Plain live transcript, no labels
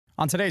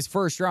On today's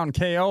first round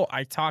KO,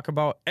 I talk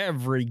about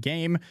every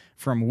game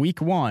from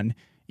week 1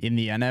 in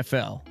the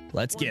NFL.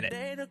 Let's get it.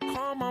 To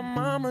call my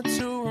mama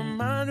to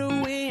remind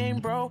her we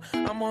ain't broke.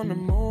 I'm on the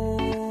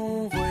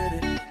move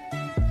with it.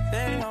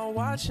 They all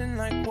watching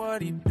like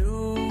what he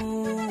do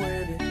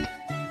with it.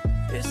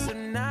 It's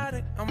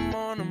hypnotic, I'm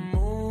on the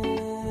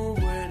move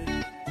with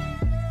it.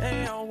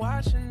 They all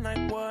watching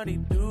like what he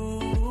do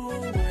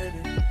with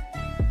it.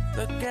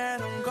 Look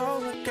at him go,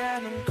 look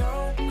at him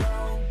go,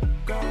 go,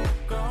 go,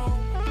 go.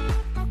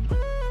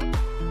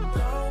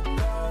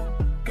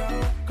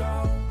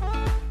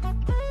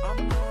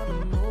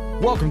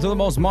 Welcome to the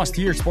most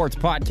must-hear sports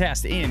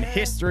podcast in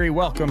history.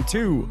 Welcome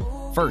to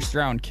First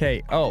Round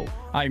KO.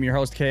 I am your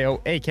host,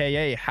 KO,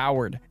 a.k.a.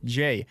 Howard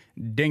J.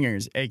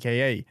 Dingers,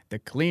 a.k.a. The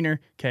Cleaner,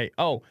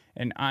 KO.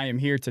 And I am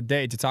here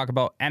today to talk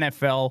about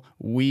NFL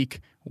Week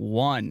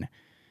 1.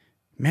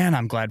 Man,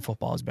 I'm glad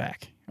football is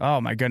back.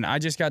 Oh, my goodness. I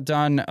just got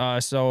done.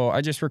 So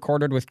I just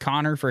recorded with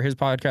Connor for his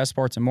podcast,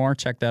 Sports and More.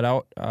 Check that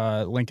out.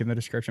 Link in the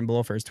description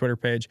below for his Twitter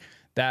page.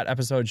 That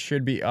episode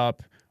should be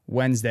up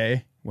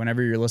Wednesday,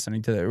 whenever you're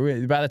listening to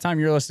it. By the time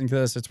you're listening to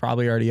this, it's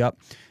probably already up.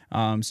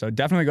 So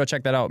definitely go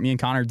check that out. Me and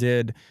Connor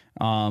did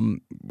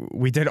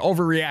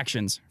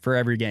overreactions for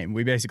every game.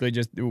 We basically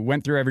just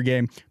went through every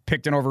game,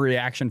 picked an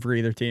overreaction for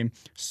either team.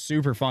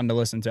 Super fun to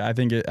listen to. I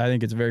think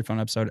it's a very fun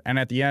episode. And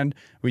at the end,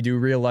 we do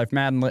real life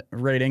Madden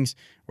ratings,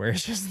 where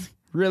it's just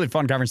really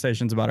fun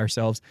conversations about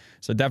ourselves.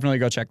 So definitely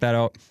go check that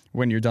out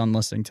when you're done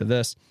listening to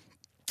this.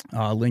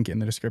 Link in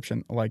the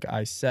description, like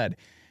I said.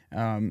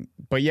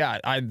 But yeah,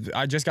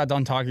 I just got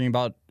done talking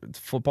about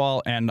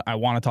football, and I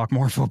want to talk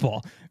more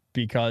football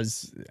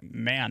because,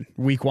 man,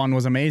 week 1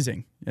 was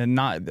amazing. And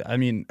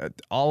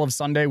all of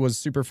Sunday was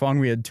super fun.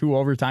 We had 2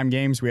 overtime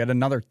games. We had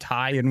another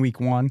tie in week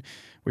 1,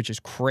 which is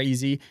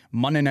crazy.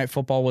 Monday Night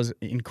Football was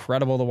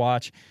incredible to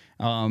watch.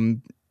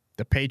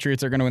 The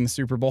Patriots are going to win the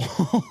Super Bowl.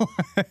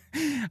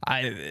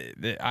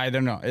 I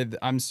don't know.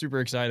 I'm super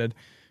excited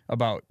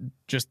about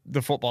just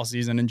the football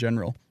season in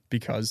general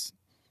because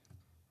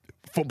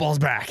football's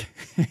back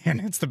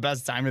and it's the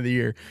best time of the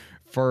year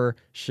for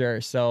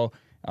sure. So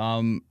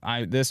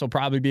this will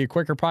probably be a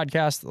quicker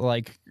podcast,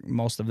 like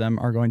most of them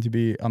are going to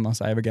be,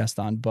 unless I have a guest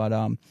on. But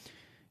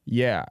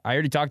yeah, I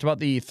already talked about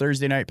the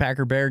Thursday night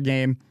Packer-Bear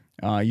game.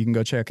 You can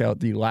go check out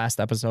the last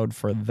episode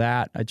for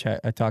that.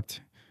 I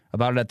talked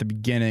about it at the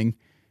beginning,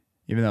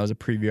 even though it was a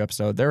preview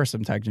episode. There were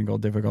some technical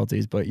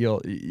difficulties, but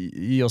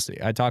you'll see.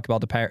 I talked about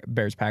the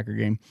Bears-Packer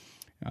game.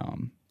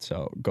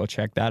 So go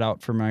check that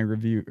out for my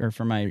review or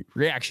for my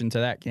reaction to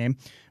that game.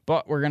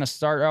 But we're going to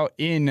start out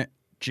in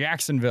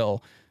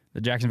Jacksonville.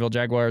 The Jacksonville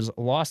Jaguars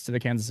lost to the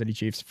Kansas City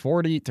Chiefs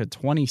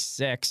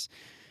 40-26.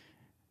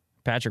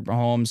 Patrick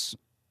Mahomes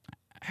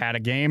had a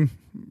game.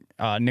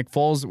 Nick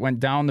Foles went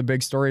down. The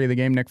big story of the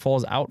game, Nick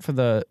Foles out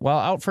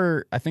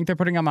for, I think they're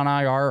putting him on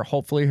IR.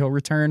 Hopefully he'll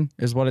return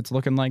is what it's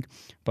looking like.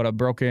 But a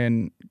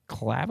broken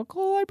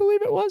clavicle, I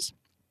believe it was.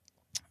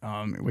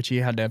 Which he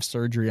had to have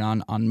surgery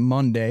on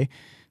Monday.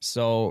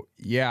 So,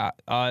 yeah,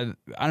 I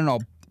don't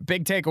know.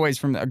 Big takeaways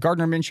from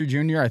Gardner Minshew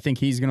Jr. I think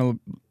he's going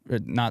to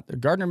not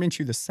Gardner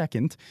Minshew the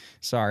second.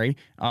 Sorry.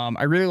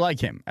 I really like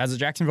him. As a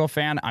Jacksonville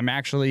fan, I'm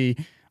actually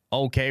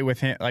okay with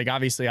him. Like,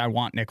 obviously, I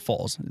want Nick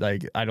Foles.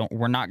 Like,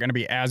 we're not going to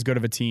be as good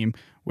of a team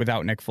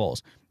without Nick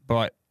Foles.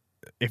 But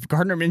if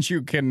Gardner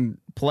Minshew can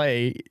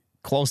play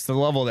close to the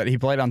level that he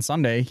played on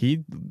Sunday,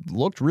 he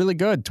looked really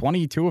good.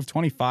 22 of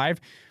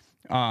 25.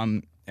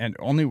 And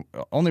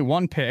only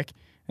one pick.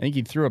 I think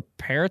he threw a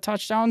pair of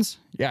touchdowns.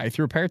 Yeah, he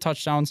threw a pair of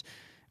touchdowns,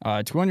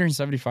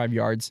 275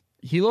 yards.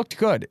 He looked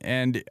good.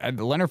 And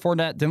Leonard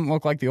Fournette didn't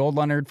look like the old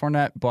Leonard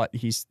Fournette, but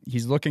he's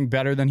looking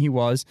better than he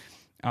was.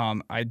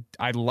 I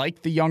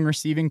like the young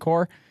receiving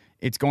core.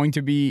 It's going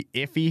to be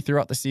iffy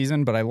throughout the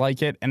season, but I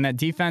like it. And that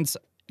defense,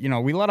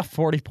 we let up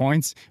 40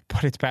 points,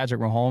 but it's Patrick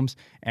Mahomes,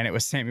 and it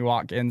was Sammy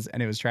Watkins,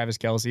 and it was Travis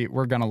Kelce.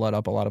 We're going to let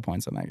up a lot of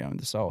points on that game.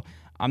 So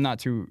I'm not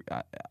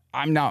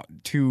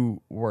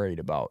too worried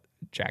about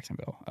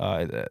Jacksonville,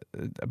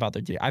 about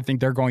their team. I think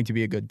they're going to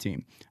be a good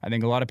team. I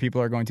think a lot of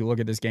people are going to look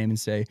at this game and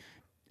say,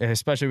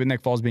 especially with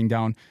Nick Foles being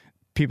down,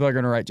 people are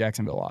going to write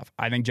Jacksonville off.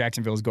 I think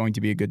Jacksonville is going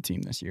to be a good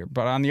team this year.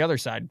 But on the other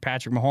side,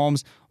 Patrick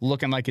Mahomes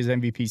looking like his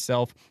MVP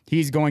self.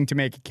 He's going to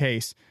make a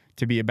case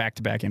to be a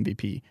back-to-back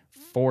MVP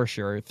for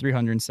sure.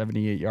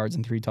 378 yards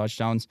and 3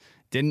 touchdowns.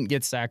 Didn't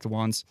get sacked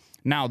once.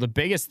 Now, the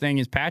biggest thing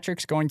is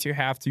Patrick's going to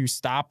have to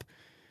stop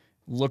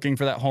looking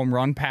for that home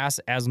run pass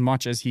as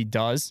much as he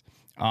does.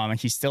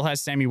 He still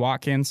has Sammy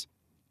Watkins.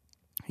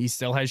 He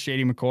still has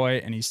Shady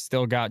McCoy, and he's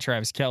still got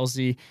Travis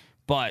Kelce.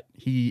 But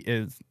he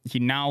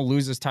now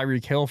loses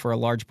Tyreek Hill for a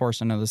large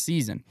portion of the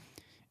season.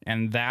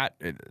 And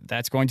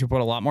that's going to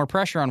put a lot more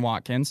pressure on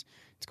Watkins.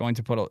 It's going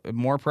to put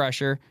more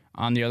pressure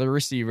on the other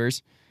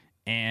receivers.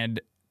 And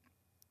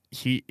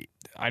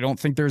I don't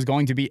think there's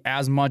going to be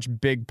as much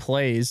big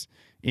plays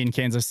in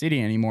Kansas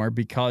City anymore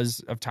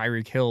because of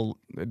Tyreek Hill.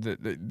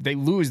 They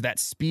lose that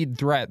speed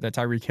threat that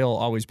Tyreek Hill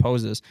always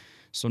poses.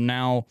 So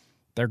now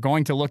they're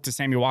going to look to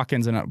Sammy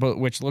Watkins,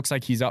 which looks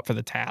like he's up for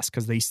the task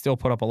because they still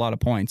put up a lot of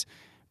points.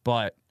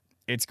 But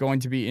it's going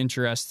to be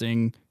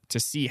interesting to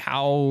see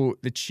how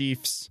the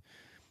Chiefs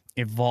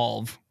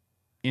evolve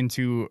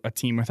into a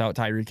team without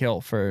Tyreek Hill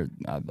for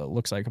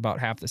looks like about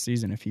half the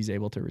season if he's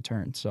able to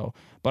return. So,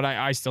 but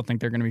I still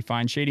think they're going to be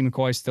fine. Shady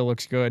McCoy still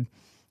looks good,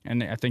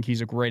 and I think he's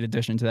a great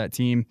addition to that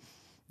team.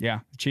 Yeah,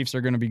 the Chiefs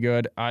are going to be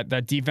good.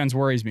 That defense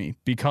worries me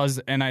because,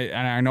 and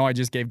I know I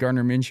just gave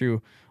Gardner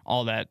Minshew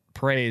all that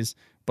praise,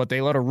 but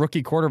they let a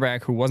rookie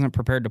quarterback who wasn't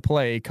prepared to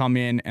play come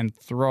in and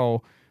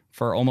throw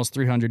for almost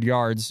 300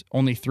 yards,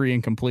 only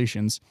 3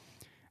 incompletions,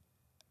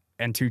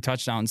 and 2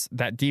 touchdowns.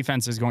 That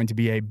defense is going to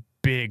be a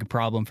big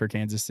problem for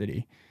Kansas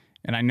City.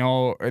 And I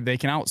know they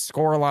can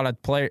outscore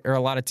a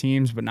lot of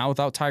teams, but now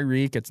without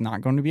Tyreek, it's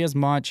not going to be as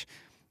much.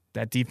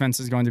 That defense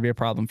is going to be a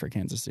problem for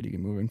Kansas City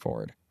moving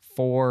forward,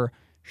 for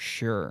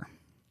sure.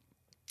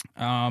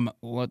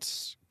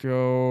 Let's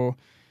go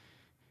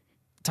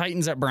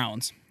Titans at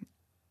Browns.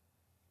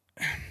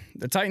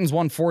 The Titans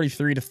won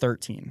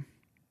 43-13.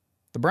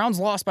 The Browns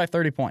lost by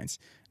 30 points.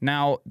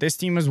 Now, this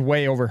team is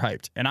way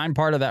overhyped, and I'm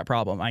part of that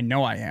problem. I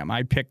know I am.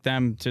 I picked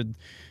them to...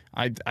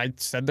 I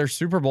said they're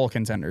Super Bowl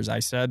contenders. I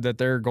said that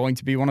they're going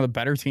to be one of the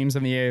better teams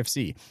in the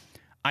AFC.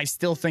 I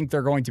still think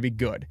they're going to be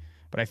good.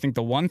 But I think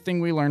the one thing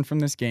we learned from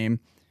this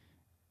game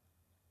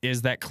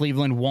is that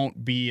Cleveland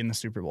won't be in the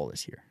Super Bowl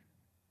this year.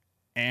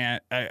 And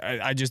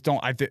I just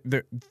don't.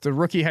 The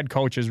rookie head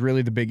coach is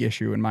really the big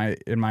issue in my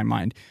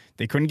mind.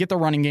 They couldn't get the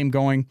running game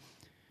going.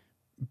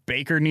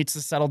 Baker needs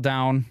to settle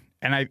down,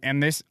 and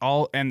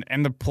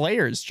the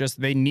players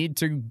just they need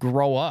to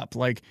grow up.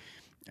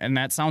 And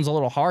that sounds a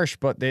little harsh,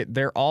 but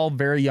they're all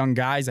very young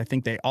guys. I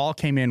think they all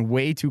came in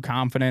way too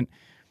confident.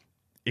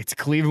 It's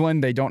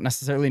Cleveland. They don't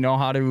necessarily know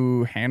how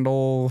to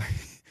handle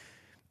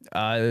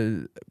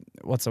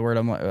what's the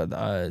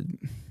word?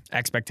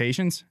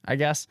 Expectations, I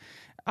guess.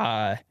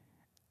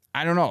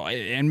 I don't know,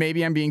 and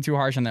maybe I'm being too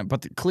harsh on that,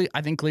 but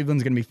I think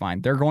Cleveland's going to be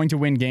fine. They're going to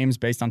win games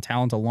based on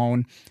talent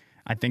alone.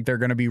 I think they're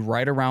going to be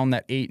right around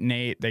that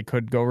 8-8. They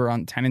could go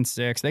around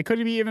 10-6. They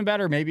could be even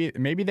better.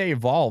 Maybe they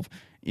evolve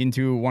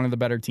into one of the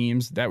better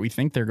teams that we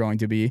think they're going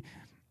to be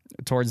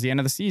towards the end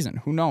of the season.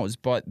 Who knows?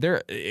 But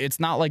it's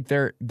not like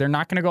they're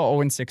not going to go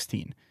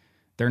 0-16.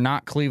 They're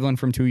not Cleveland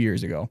from 2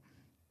 years ago.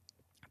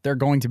 They're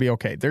going to be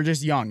okay. They're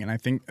just young, and I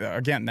think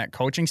again that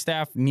coaching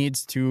staff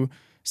needs to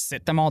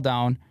sit them all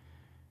down,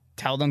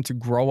 tell them to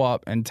grow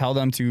up, and tell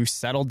them to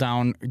settle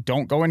down.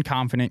 Don't go in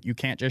confident. You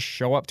can't just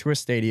show up to a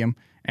stadium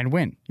and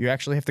win. You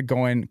actually have to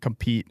go in,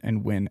 compete,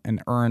 and win,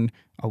 and earn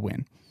a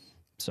win.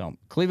 So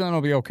Cleveland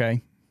will be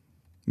okay.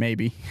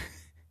 Maybe.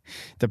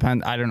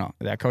 Depend. I don't know.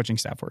 That coaching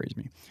staff worries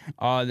me.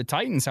 The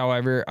Titans,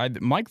 however,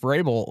 Mike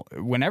Vrabel,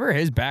 whenever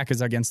his back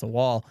is against the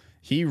wall,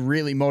 he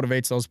really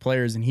motivates those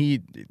players, and he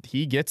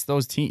gets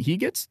those he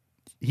gets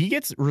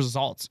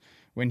results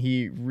when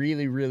he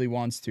really, really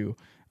wants to.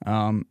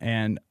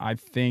 And I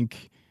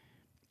think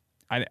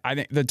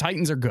the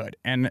Titans are good,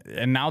 and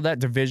now that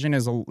division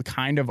is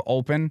kind of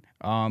open.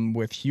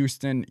 With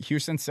Houston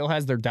still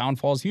has their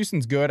downfalls.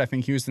 Houston's good. I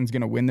think Houston's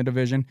going to win the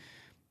division.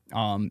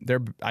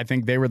 I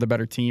think they were the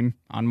better team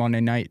on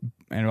Monday night,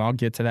 and I'll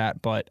get to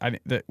that. But I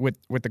think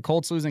with the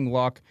Colts losing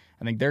Luck,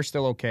 I think they're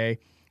still okay.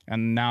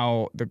 And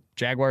now the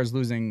Jaguars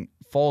losing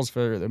Foles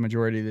for the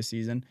majority of the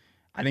season,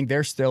 I think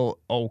they're still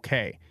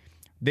okay.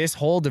 This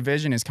whole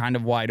division is kind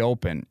of wide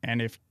open,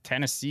 and if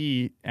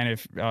Tennessee and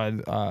if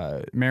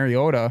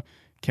Mariota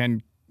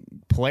can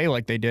play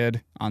like they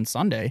did on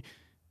Sunday,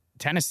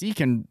 Tennessee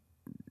can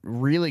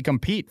really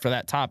compete for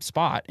that top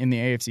spot in the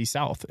AFC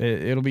South.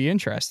 It'll be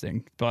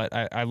interesting, but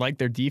I like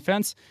their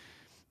defense.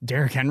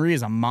 Derrick Henry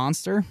is a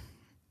monster.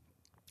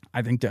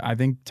 I think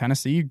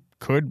Tennessee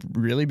could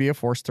really be a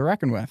force to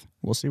reckon with.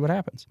 We'll see what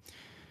happens.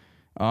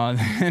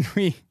 Then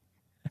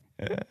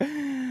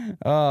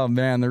oh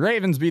man, the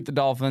Ravens beat the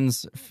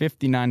Dolphins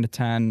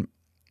 59-10.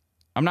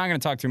 I'm not going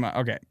to talk too much.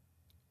 Okay,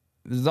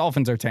 the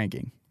Dolphins are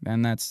tanking,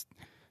 and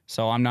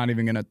so I'm not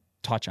even going to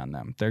touch on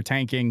them. They're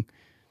tanking.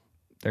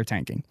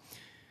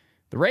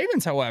 The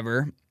Ravens,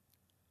 however,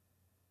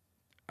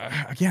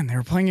 again, they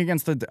were playing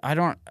against I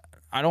don't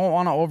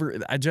want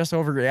to I just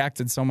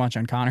overreacted so much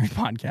on Connor's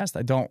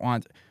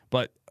podcast.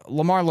 But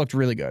Lamar looked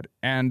really good,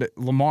 and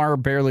Lamar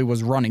barely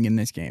was running in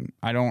this game.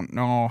 I don't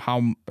know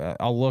how,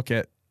 I'll look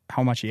at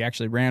how much he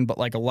actually ran, but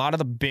like a lot of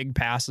the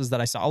passes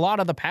that I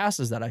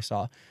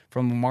saw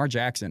from Lamar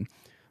Jackson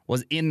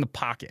was in the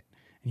pocket.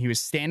 He was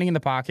standing in the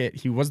pocket.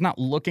 He was not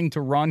looking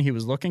to run. He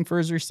was looking for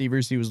his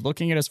receivers. He was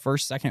looking at his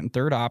first, second, and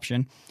third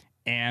option.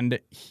 And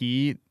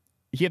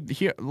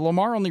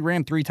Lamar only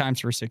ran 3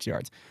 times for 6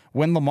 yards.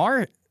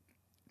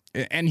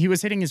 And he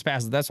was hitting his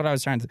passes. That's what I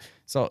was trying to.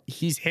 So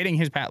he's hitting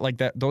his pass like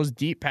that. Those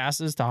deep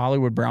passes to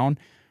Hollywood Brown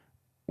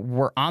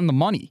were on the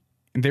money,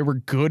 and they were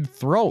good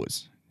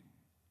throws.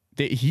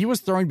 He was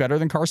throwing better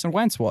than Carson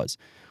Wentz was.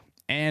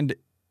 And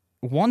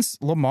once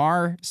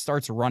Lamar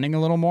starts running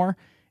a little more,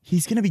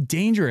 he's going to be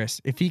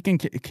dangerous if he can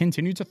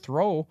continue to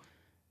throw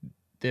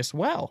this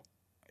well.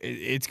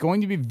 It's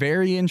going to be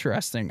very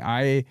interesting.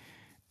 I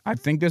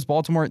think this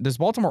Baltimore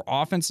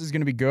offense is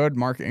going to be good.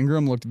 Mark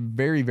Ingram looked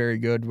very, very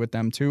good with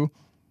them too.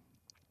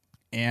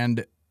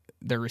 And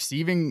their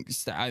receiving,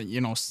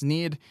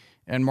 Snead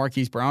and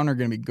Marquise Brown are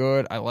going to be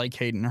good. I like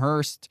Hayden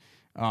Hurst.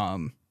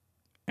 And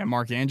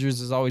Mark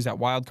Andrews is always that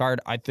wild card.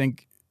 I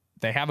think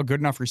they have a good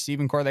enough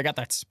receiving core. They got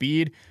that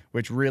speed,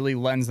 which really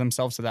lends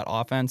themselves to that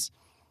offense.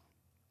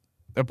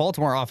 The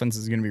Baltimore offense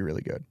is going to be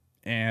really good.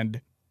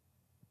 And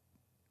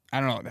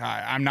I don't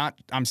know.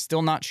 I'm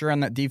still not sure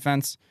on that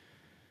defense.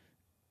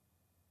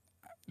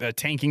 The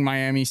tanking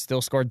Miami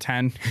still scored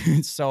 10.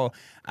 So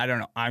I don't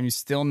know. I'm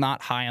still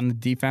not high on the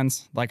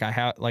defense like I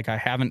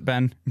haven't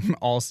been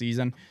all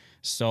season.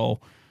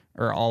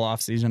 Or all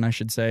off season, I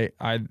should say.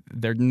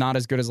 They're not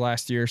as good as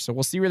last year. So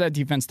we'll see where that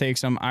defense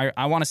takes them.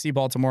 I want to see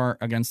Baltimore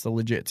against the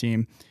legit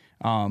team.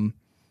 And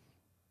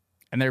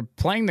they're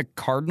playing the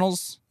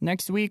Cardinals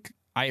next week.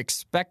 I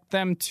expect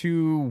them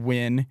to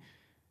win,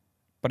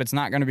 but it's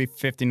not going to be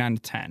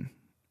 59-10.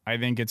 I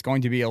think it's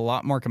going to be a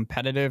lot more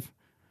competitive,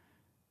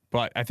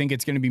 but I think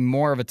it's going to be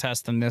more of a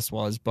test than this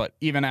was. But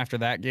even after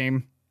that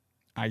game,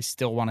 I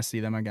still want to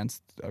see them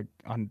against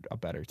a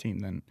better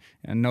team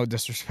and no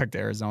disrespect to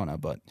Arizona,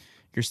 but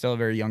you're still a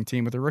very young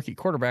team with a rookie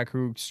quarterback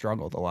who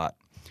struggled a lot.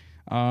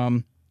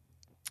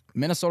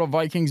 Minnesota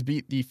Vikings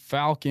beat the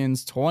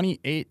Falcons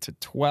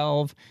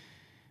 28-12.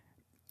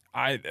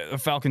 The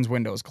Falcons'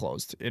 window is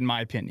closed, in my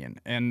opinion.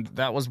 And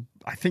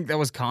I think that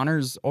was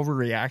Connor's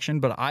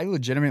overreaction, but I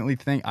legitimately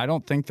I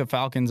don't think the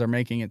Falcons are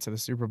making it to the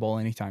Super Bowl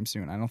anytime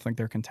soon. I don't think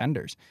they're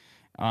contenders.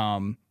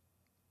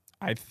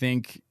 I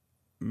think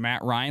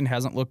Matt Ryan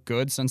hasn't looked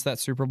good since that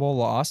Super Bowl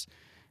loss.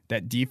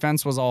 That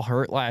defense was all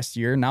hurt last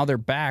year. Now they're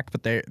back,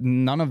 but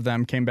none of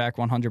them came back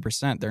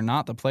 100%. They're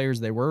not the players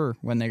they were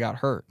when they got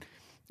hurt.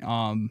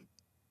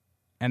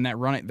 And their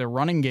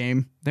running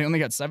game, they only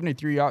got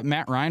 73 yards.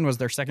 Matt Ryan was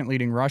their second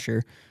leading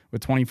rusher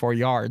with 24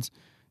 yards.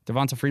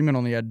 Devonta Freeman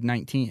only had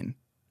 19.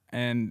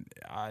 And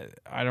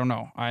I don't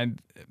know. I'm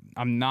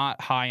not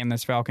high on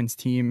this Falcons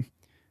team.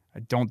 I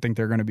don't think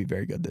they're going to be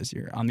very good this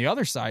year. On the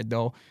other side,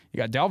 though, you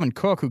got Dalvin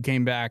Cook, who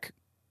came back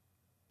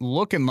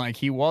looking like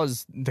he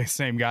was the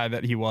same guy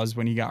that he was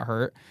when he got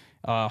hurt.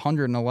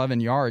 111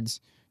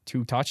 yards.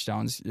 2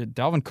 touchdowns.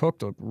 Dalvin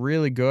Cook looked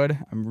really good.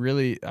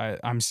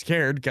 I'm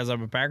scared because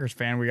I'm a Packers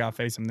fan. We got to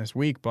face him this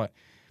week, but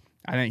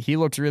I think he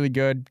looks really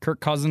good.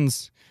 Kirk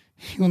Cousins,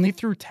 he only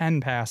threw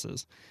 10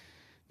 passes.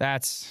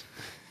 That's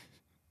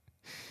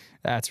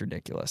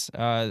ridiculous.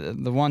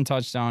 The 1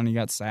 touchdown, he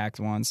got sacked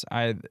once.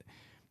 We're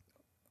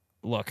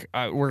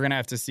going to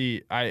have to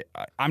see.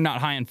 I'm not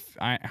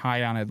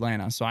high on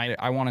Atlanta, so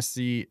I want to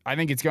see. I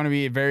think it's going to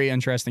be a very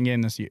interesting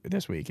game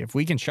this week. If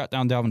we can shut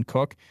down Dalvin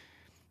Cook,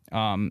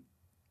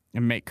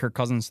 and make Kirk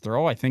Cousins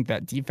throw, I think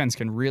that defense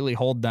can really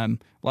hold them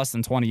less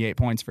than 28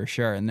 points for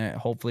sure. And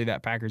hopefully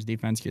that Packers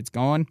defense gets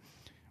going.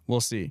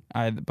 We'll see.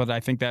 But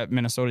I think that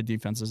Minnesota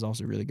defense is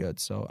also really good.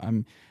 So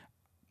it's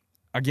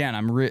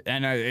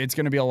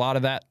going to be a lot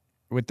of that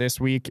with this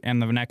week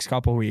and the next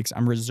couple of weeks.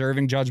 I'm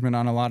reserving judgment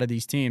on a lot of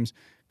these teams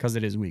because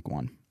it is week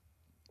 1.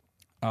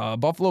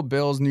 Buffalo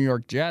Bills, New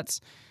York Jets.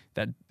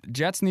 That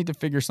Jets need to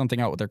figure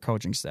something out with their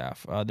coaching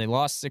staff. They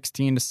lost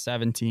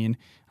 16-17.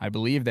 I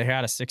believe they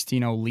had a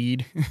 16-0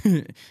 lead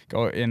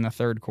go in the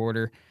third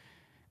quarter.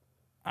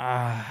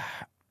 I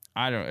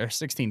don't know,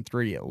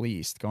 16-3 at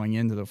least going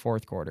into the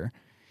fourth quarter.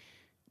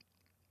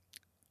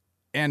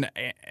 And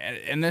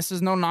this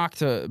is no knock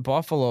to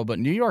Buffalo, but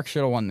New York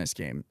should have won this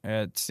game.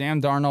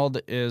 Sam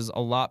Darnold is a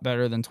lot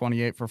better than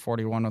 28 for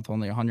 41 with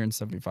only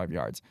 175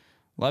 yards.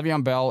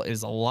 Le'Veon Bell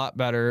is a lot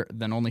better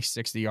than only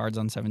 60 yards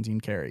on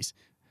 17 carries.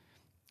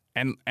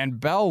 And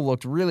Bell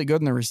looked really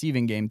good in the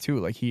receiving game too.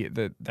 Like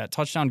that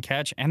touchdown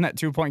catch and that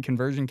 2-point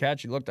conversion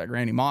catch, he looked like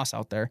Randy Moss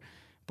out there.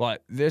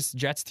 But this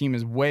Jets team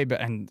is way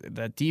better. And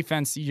that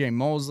defense, CJ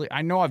Mosley,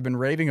 I know I've been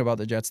raving about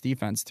the Jets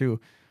defense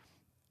too.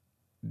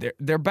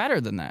 They're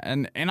better than that.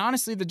 And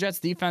honestly, the Jets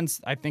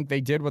defense, I think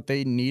they did what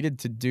they needed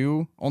to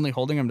do, only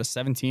holding them to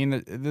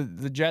 17.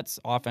 The Jets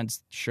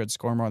offense should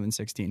score more than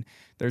 16.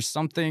 There's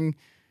something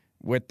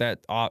with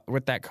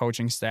that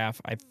coaching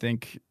staff. I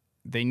think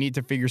they need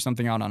to figure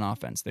something out on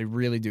offense. They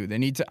really do.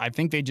 I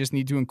think they just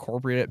need to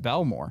incorporate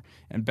Bell more.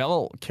 And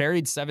Bell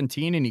carried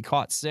 17 and he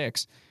caught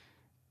 6.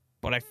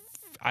 But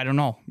I don't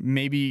know.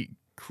 Maybe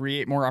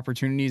create more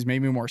opportunities,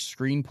 maybe more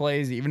screen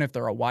plays, even if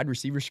they're a wide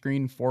receiver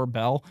screen for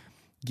Bell.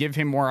 Give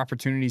him more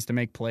opportunities to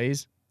make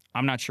plays.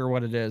 I'm not sure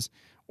what it is.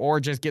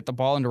 Or just get the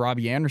ball into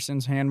Robbie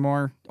Anderson's hand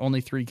more.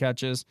 Only 3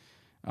 catches.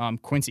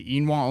 Quincy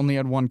Enunwa only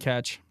had 1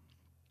 catch.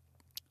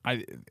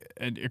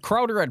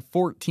 Crowder had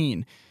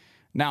 14.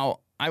 Now,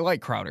 I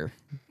like Crowder.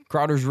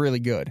 Crowder's really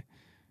good.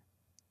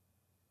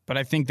 But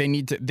I think they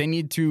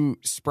need to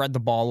spread the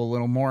ball a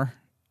little more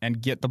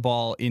and get the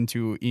ball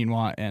into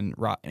Enunwa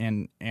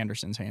and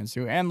Anderson's hands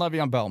too. And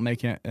Le'Veon Bell,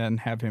 make it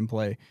and have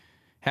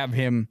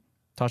him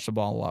touch the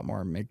ball a lot more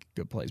and make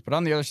good plays. But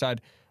on the other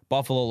side,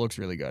 Buffalo looks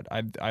really good.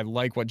 I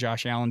like what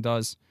Josh Allen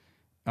does.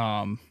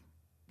 I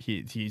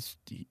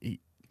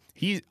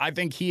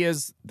think he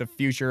is the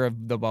future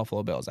of the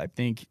Buffalo Bills. I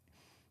think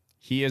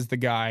he is the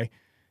guy.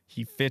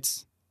 He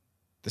fits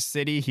the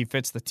city, he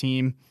fits the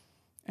team,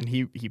 and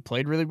he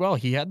played really well.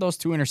 He had those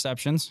 2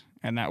 interceptions,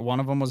 and that one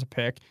of them was a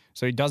pick.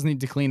 So he does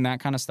need to clean that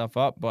kind of stuff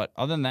up. But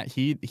other than that,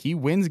 he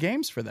wins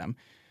games for them.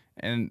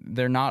 And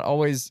they're not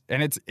always,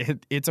 and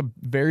it's a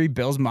very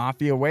Bills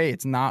Mafia way.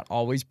 It's not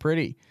always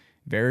pretty.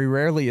 Very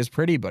rarely is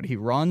pretty, but he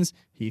runs,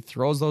 he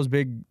throws those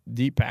big,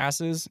 deep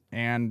passes,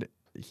 and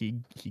he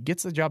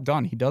gets the job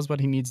done. He does what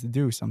he needs to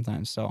do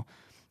sometimes. So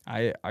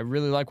I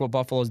really like what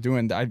Buffalo's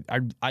doing.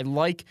 I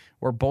like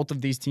where both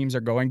of these teams are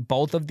going.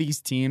 Both of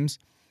these teams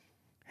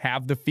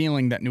have the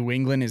feeling that New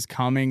England is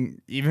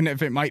coming, even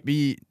if it might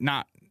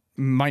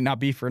not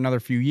be for another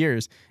few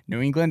years.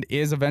 New England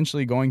is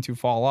eventually going to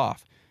fall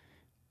off.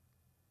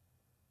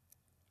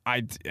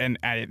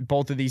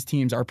 Both of these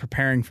teams are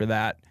preparing for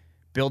that,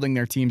 building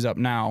their teams up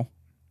now,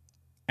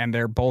 and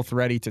they're both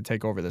ready to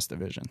take over this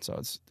division.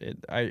 So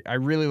I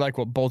really like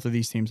what both of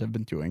these teams have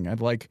been doing. I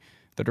like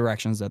the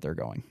directions that they're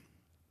going.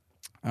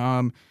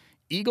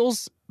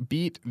 Eagles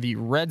beat the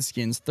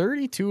Redskins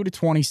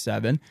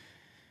 32-27.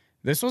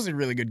 This was a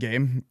really good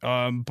game,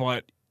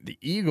 but the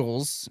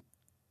Eagles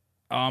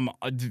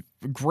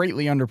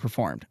greatly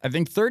underperformed. I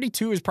think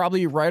 32 is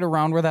probably right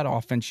around where that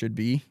offense should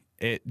be.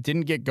 It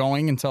didn't get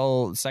going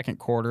until the second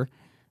quarter,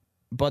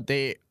 but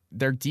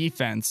their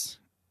defense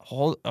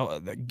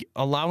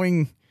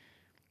allowing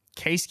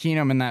Case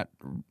Keenum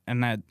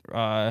and that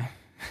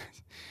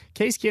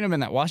Case Keenum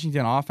and that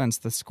Washington offense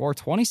to score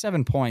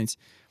 27 points.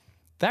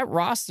 That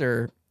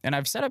roster, and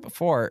I've said it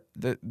before,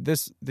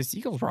 this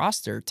Eagles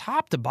roster,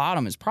 top to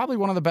bottom, is probably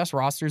one of the best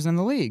rosters in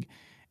the league.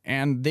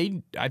 And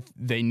they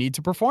need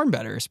to perform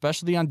better,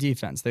 especially on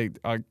defense. They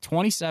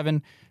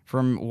 27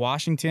 from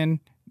Washington.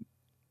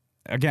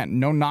 Again,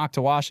 no knock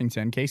to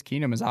Washington. Case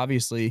Keenum is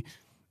obviously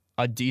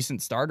a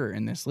decent starter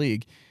in this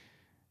league,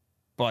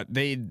 but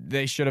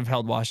they should have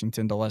held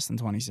Washington to less than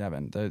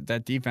 27.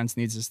 That defense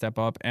needs to step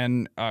up,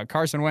 and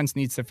Carson Wentz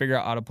needs to figure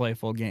out how to play a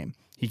full game.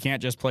 He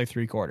can't just play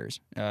three quarters.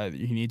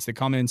 He needs to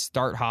come in,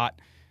 start hot,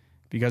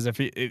 because if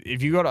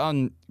you go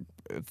on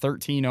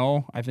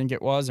 13-0, I think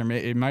it was, or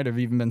it might have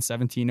even been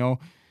 17-0,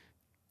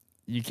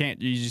 you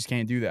just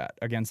can't do that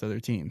against other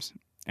teams.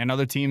 And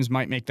other teams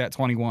might make that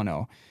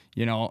 21-0.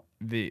 You know,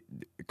 the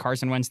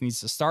Carson Wentz needs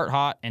to start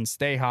hot and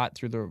stay hot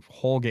through the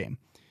whole game.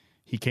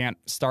 He can't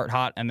start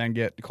hot and then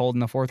get cold in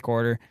the fourth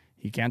quarter.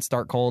 He can't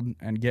start cold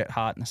and get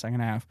hot in the second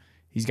half.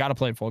 He's got to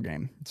play a full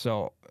game.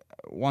 So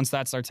once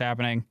that starts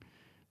happening,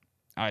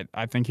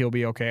 I think he'll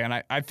be okay.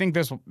 And I think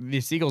this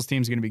Eagles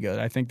team is going to be good.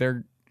 I think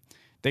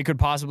they could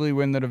possibly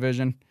win the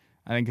division.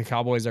 I think the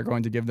Cowboys are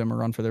going to give them a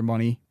run for their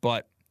money.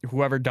 But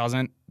whoever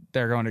doesn't,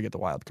 they're going to get the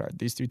wild card.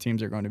 These two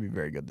teams are going to be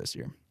very good this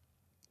year.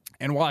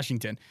 And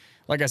Washington,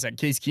 like I said,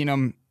 Case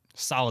Keenum,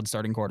 solid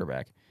starting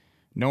quarterback.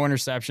 No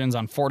interceptions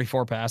on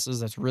 44 passes.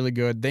 That's really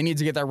good. They need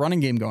to get that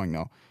running game going,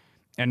 though.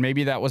 And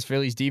maybe that was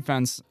Philly's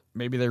defense.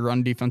 Maybe their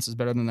run defense is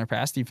better than their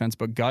pass defense.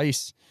 But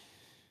Geis,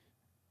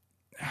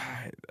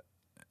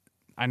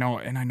 I know.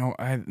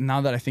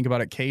 Now that I think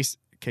about it, Case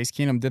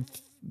Keenum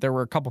there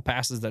were a couple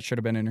passes that should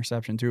have been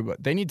interception too,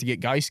 but they need to get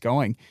Geis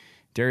going.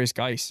 Darius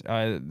Geis,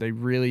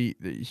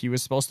 he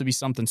was supposed to be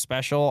something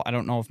special. I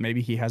don't know if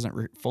maybe he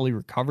hasn't fully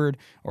recovered,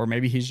 or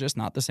maybe he's just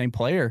not the same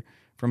player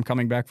from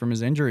coming back from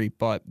his injury,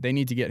 but they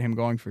need to get him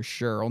going for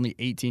sure. Only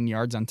 18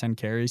 yards on 10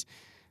 carries.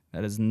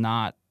 That's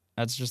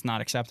just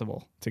not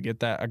acceptable to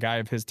get a guy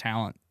of his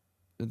talent.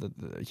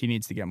 He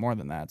needs to get more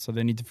than that. So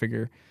they need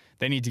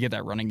to get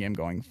that running game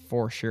going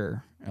for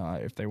sure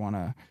if they want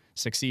to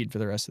succeed for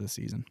the rest of the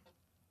season.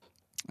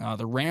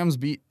 The Rams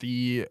beat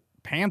the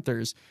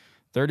Panthers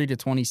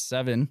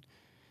 30-27.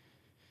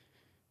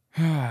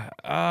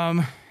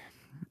 Man,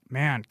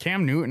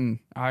 Cam Newton,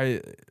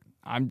 I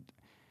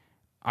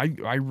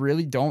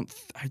really don't.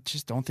 I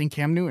just don't think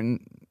Cam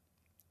Newton.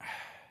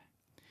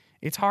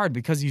 It's hard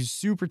because he's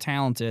super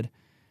talented,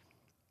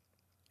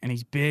 and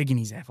he's big and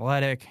he's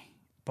athletic,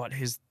 but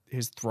his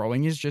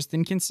throwing is just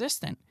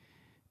inconsistent.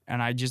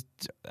 And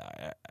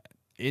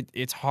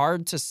it's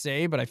hard to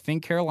say, but I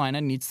think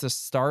Carolina needs to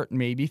start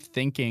maybe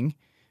thinking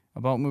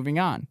about moving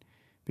on,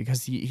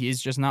 because he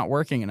is just not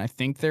working. And I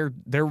think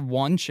their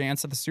one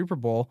chance at the Super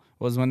Bowl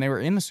was when they were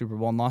in the Super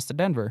Bowl and lost to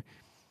Denver.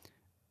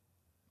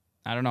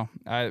 I don't know.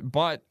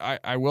 But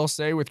I will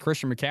say with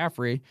Christian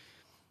McCaffrey,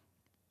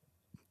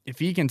 if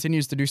he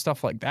continues to do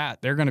stuff like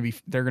that, they're gonna be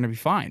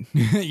fine.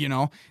 You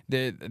know,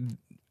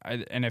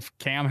 and if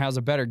Cam has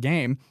a better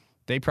game,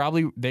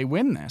 they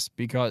win this,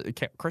 because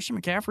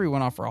Christian McCaffrey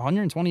went off for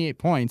 128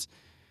 points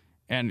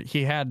and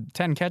he had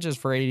 10 catches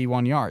for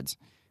 81 yards.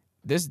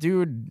 This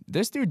dude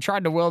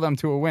tried to will them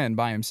to a win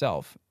by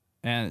himself.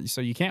 And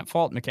so you can't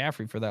fault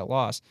McCaffrey for that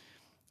loss.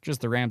 Just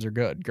the Rams are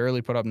good.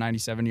 Gurley put up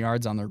 97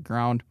 yards on the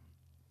ground.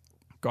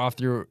 Goff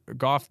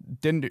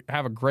didn't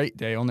have a great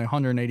day, only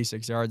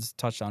 186 yards,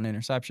 touchdown,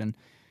 interception.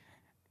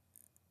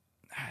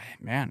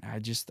 Man, I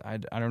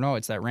don't know.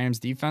 It's that Rams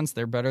defense.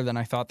 They're better than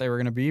I thought they were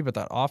going to be, but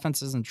that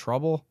offense is in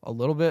trouble a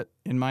little bit,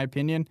 in my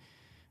opinion.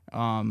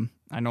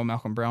 I know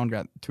Malcolm Brown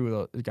got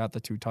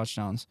the two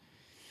touchdowns.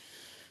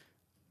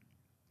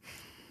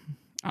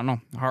 I don't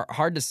know.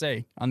 Hard to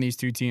say on these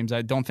two teams.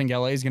 I don't think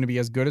LA is going to be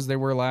as good as they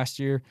were last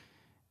year.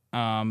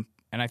 And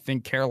I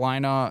think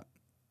Carolina,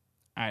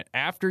 All right,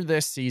 after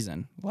this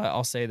season,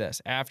 I'll say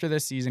this. After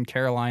this season,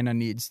 Carolina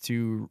needs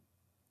to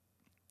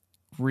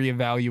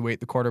reevaluate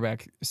the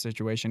quarterback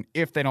situation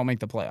if they don't make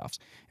the playoffs.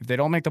 If they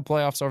don't make the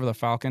playoffs over the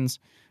Falcons,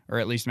 or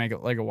at least make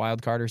it like a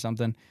wild card or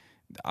something,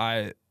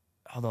 although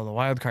the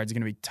wild card is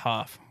going to be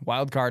tough.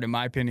 Wild card, in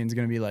my opinion, is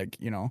going to be like,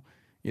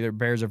 either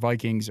Bears or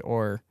Vikings,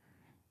 or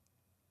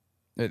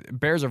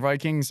Bears or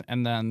Vikings,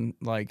 and then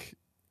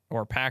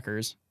or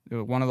Packers,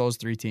 one of those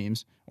three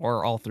teams,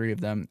 or all three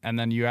of them, and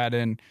then you add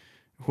in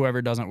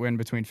whoever doesn't win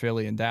between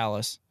Philly and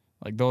Dallas.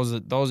 Like those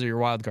are your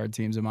wild card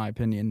teams, in my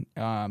opinion.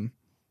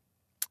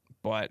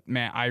 But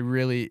man,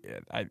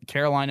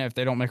 Carolina, if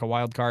they don't make a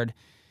wild card,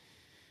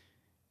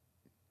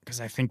 because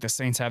I think the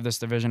Saints have this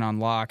division on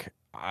lock,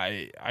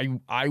 I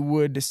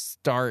would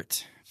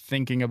start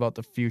thinking about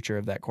the future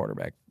of that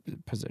quarterback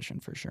position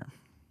for sure.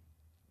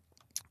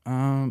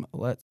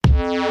 Let's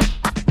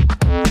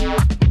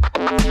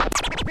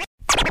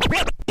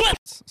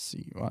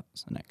see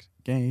what's the next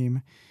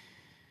game.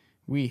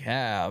 We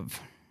have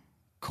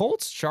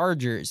Colts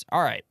Chargers.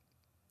 All right,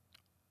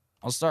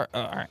 I'll start.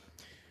 All right,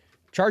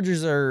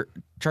 Chargers are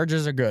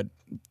good.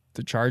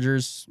 The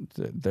Chargers,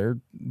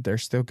 they're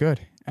still good.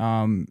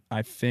 I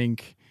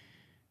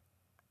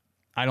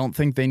don't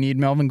think they need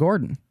Melvin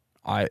Gordon.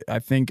 I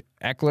think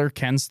Eckler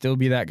can still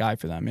be that guy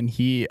for them, and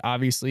he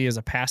obviously is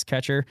a pass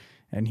catcher,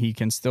 and he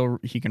can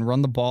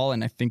run the ball.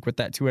 And I think with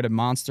that two-headed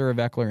monster of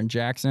Eckler and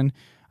Jackson,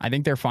 I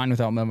think they're fine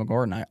without Melvin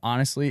Gordon. I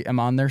honestly am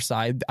on their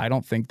side. I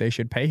don't think they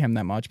should pay him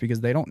that much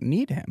because they don't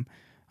need him.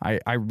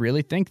 I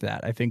really think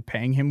that. I think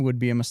paying him would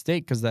be a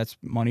mistake because that's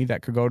money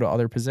that could go to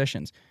other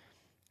positions.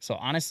 So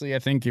honestly, I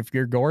think if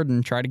you're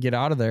Gordon, try to get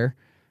out of there,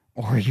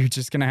 or you're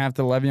just going to have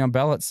to Le'Veon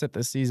Bell sit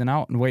this season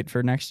out and wait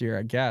for next year,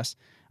 I guess.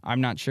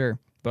 I'm not sure.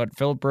 But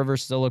Phillip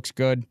Rivers still looks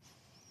good.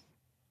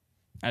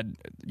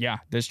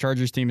 This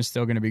Chargers team is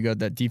still going to be good.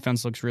 That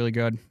defense looks really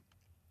good.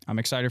 I'm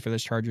excited for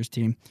this Chargers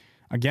team.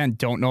 Again,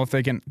 don't know if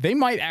they can. They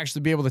might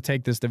actually be able to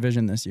take this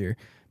division this year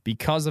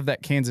because of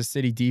that Kansas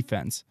City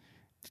defense.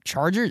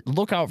 Chargers,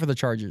 look out for the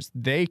Chargers.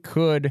 They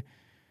could,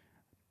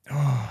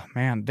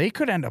 they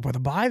could end up with a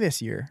bye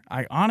this year.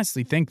 I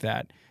honestly think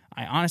that.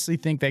 I honestly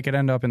think they could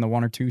end up in the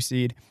 1 or 2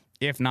 seed.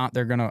 If not,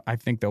 I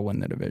think they'll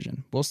win the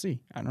division. We'll see.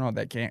 I don't know.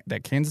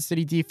 That Kansas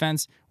City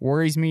defense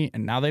worries me,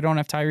 and now they don't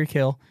have Tyreek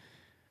Hill.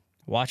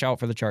 Watch out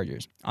for the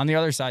Chargers. On the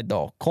other side,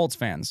 though, Colts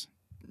fans,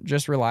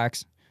 just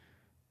relax.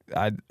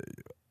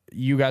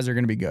 You guys are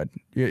going to be good.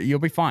 You'll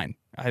be fine.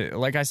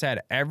 Like I said,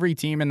 every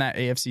team in that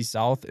AFC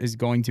South is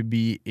going to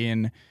be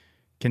in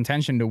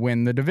contention to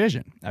win the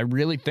division. I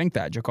really think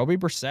that. Jacoby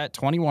Brissett,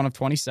 21 of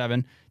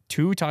 27,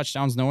 2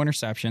 touchdowns, no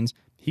interceptions.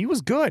 He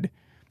was good.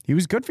 He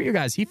was good for you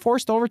guys. He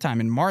forced overtime.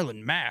 And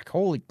Marlon Mack,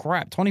 holy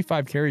crap,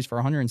 25 carries for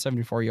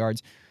 174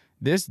 yards.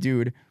 This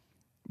dude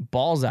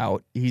balls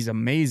out. He's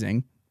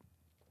amazing.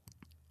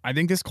 I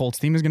think this Colts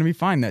team is going to be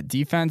fine. That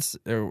defense,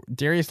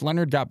 Darius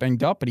Leonard got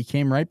banged up, but he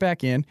came right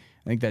back in.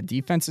 I think that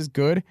defense is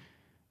good.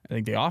 I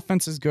think the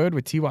offense is good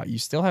with T.Y. You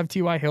still have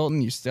T.Y.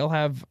 Hilton. You still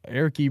have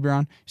Eric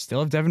Ebron. You still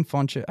have Devin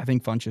Funchess. I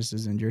think Funchess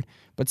is injured.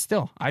 But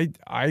still, I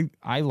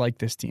like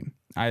this team.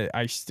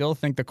 I still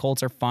think the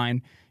Colts are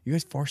fine. You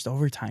guys forced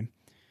overtime.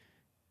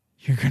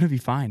 You're going to be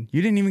fine.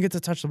 You didn't even get to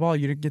touch the ball.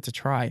 You didn't get to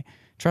try.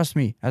 Trust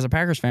me, as a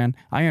Packers fan,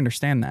 I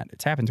understand that.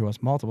 It's happened to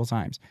us multiple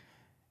times.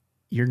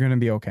 You're going to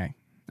be okay.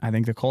 I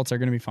think the Colts are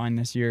going to be fine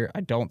this year. I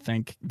don't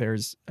think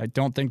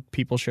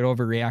people should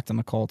overreact on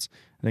the Colts.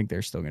 I think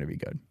they're still going to be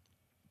good.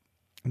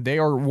 They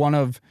are one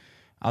of,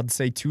 I'd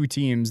say, 2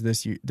 teams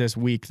this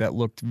week that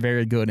looked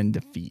very good in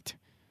defeat.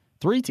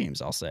 3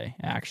 teams, I'll say,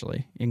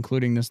 actually,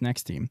 including this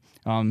next team.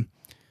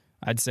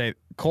 I'd say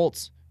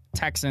Colts,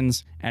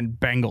 Texans, and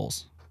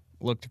Bengals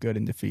looked good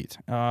in defeat.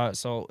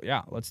 Let's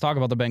talk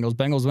about the Bengals.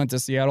 Bengals went to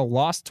Seattle,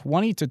 lost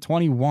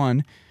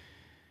 20-21.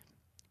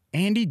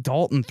 Andy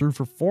Dalton threw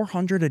for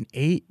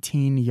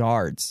 418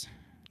 yards.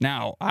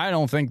 Now, I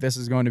don't think this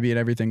is going to be an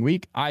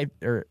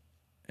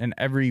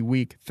every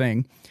week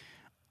thing.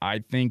 I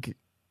think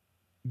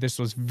this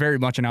was very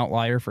much an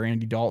outlier for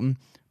Andy Dalton,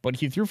 but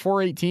he threw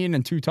 418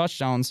 and 2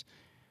 touchdowns.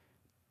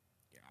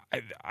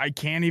 I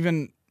can't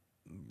even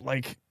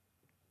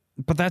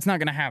but that's not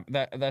going to happen.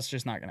 That's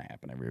just not going to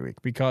happen every week,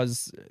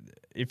 because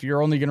if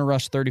you're only going to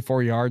rush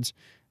 34 yards,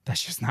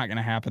 that's just not going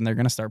to happen. They're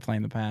going to start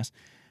playing the pass.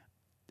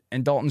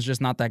 And Dalton's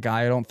just not that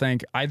guy, I don't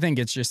think. I think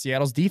it's just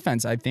Seattle's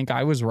defense. I think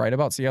I was right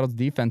about Seattle's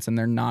defense, and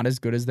they're not as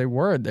good as they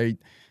were.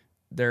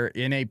 They're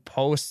in a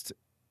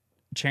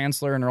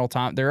post-Chancellor and Earl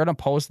Thomas. They're in a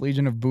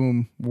post-Legion of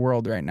Boom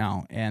world right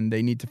now, and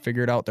they need to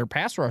figure it out. Their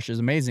pass rush is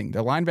amazing.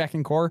 Their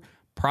linebacking core,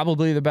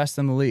 probably the best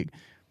in the league.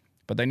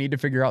 But they need to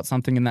figure out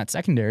something in that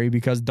secondary,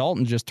 because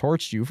Dalton just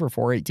torched you for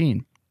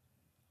 418.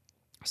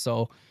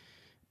 So,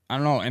 I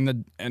don't know. And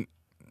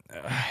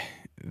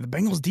the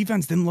Bengals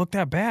defense didn't look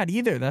that bad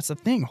either. That's the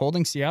thing.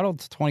 Holding Seattle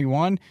to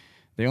 21.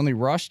 They only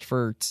rushed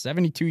for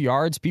 72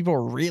 yards. People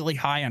were really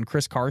high on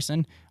Chris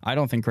Carson. I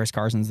don't think Chris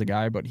Carson's the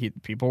guy, but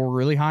people were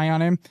really high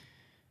on him.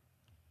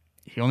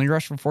 He only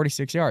rushed for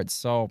 46 yards.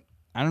 So,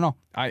 I don't know.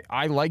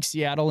 I like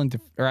Seattle,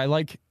 I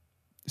like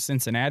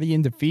Cincinnati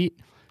in defeat.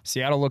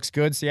 Seattle looks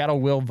good. Seattle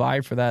will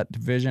vie for that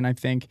division, I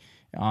think.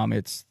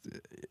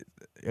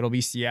 It'll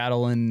be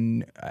Seattle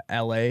and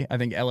LA. I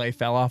think LA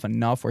fell off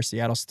enough where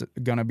Seattle's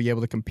going to be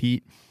able to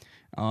compete.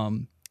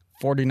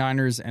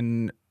 49ers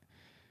and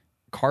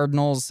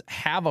Cardinals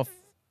have a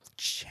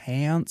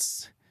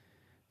chance,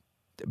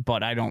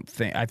 but I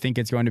think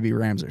it's going to be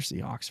Rams or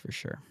Seahawks for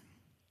sure.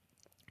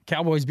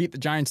 Cowboys beat the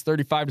Giants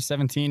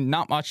 35-17.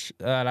 Not much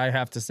that I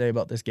have to say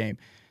about this game.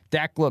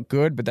 Dak looked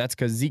good, but that's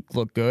because Zeke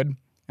looked good,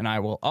 and I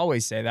will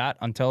always say that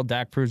until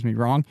Dak proves me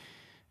wrong.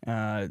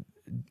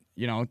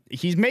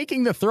 He's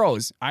making the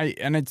throws.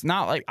 And it's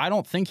not like I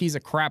don't think he's a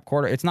crap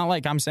quarter. It's not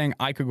like I'm saying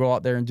I could go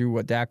out there and do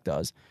what Dak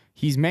does.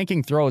 He's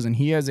making throws, and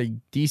he is a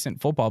decent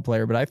football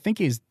player, but I think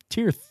he's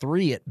tier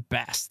 3 at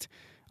best,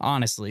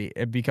 honestly,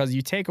 because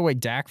you take away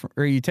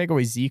you take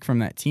away Zeke from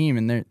that team,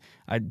 and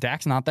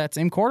Dak's not that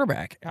same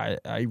quarterback.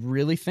 I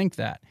really think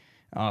that.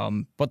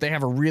 But they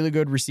have a really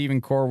good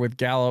receiving core with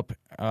Gallup,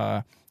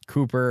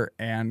 Cooper,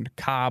 and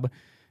Cobb.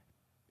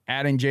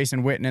 Adding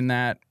Jason Witten in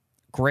that,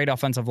 great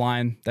offensive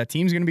line. That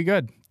team's going to be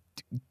good.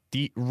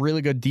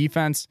 Really good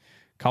defense.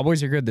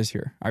 Cowboys are good this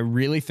year. I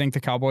really think the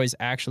Cowboys,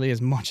 actually,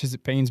 as much as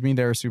it pains me,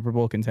 they're a Super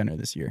Bowl contender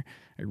this year.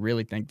 I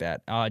really think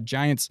that.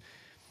 Giants,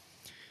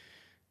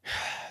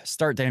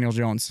 start Daniel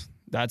Jones.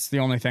 That's the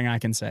only thing I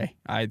can say.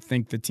 I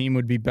think the team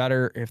would be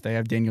better if they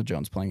have Daniel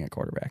Jones playing at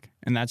quarterback.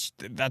 And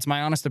that's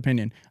my honest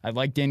opinion. I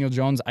like Daniel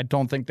Jones. I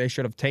don't think they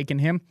should have taken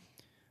him.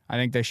 I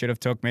think they should have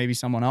took maybe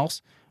someone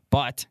else.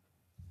 But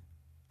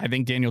I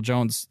think Daniel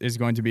Jones is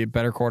going to be a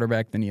better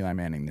quarterback than Eli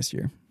Manning this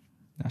year.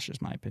 That's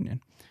just my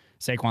opinion.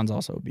 Saquon's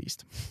also a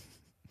beast.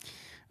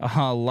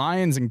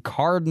 Lions and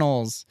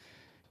Cardinals.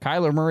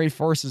 Kyler Murray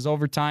forces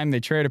overtime. They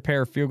trade a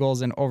pair of field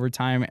goals in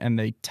overtime, and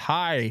they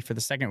tie for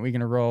the second week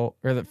in a row,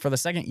 or for the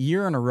second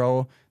year in a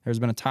row. There's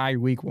been a tie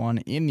week 1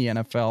 in the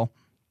NFL.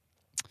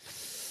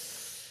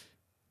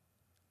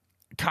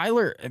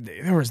 Kyler,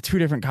 there was 2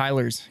 different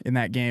Kylers in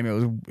that game.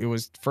 It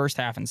was first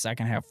half and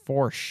second half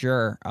for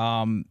sure.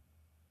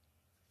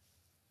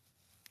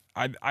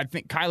 I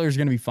think Kyler's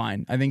going to be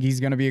fine. I think he's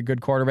going to be a good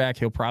quarterback.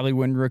 He'll probably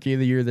win Rookie of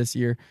the Year this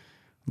year,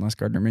 unless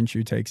Gardner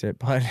Minshew takes it.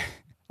 But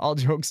all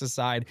jokes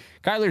aside,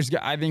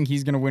 I think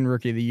he's going to win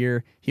Rookie of the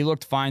Year. He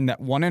looked fine.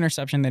 That one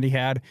interception that he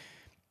had,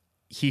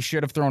 he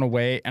should have thrown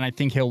away, and I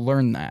think he'll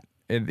learn that.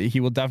 He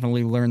will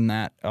definitely learn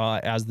that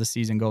as the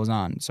season goes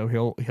on. So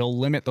he'll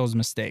limit those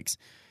mistakes.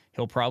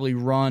 He'll probably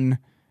run,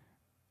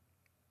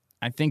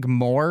 I think,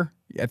 more.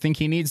 I think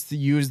he needs to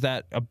use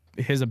that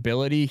his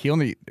ability. He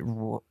only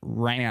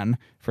ran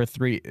for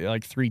three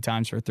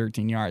times for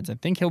 13 yards. I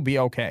think he'll be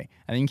okay.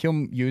 I think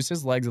he'll use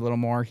his legs a little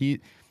more.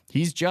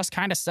 He's just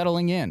kind of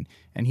settling in,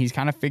 and he's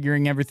kind of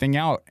figuring everything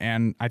out,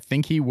 and I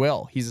think he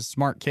will. He's a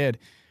smart kid.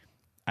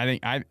 I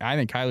think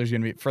Kyler's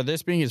going to be, for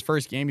this being his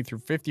first game, he threw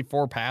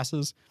 54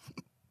 passes,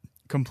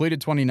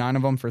 completed 29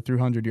 of them for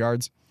 300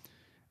 yards.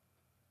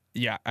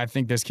 Yeah, I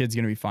think this kid's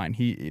going to be fine.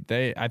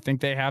 I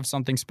think they have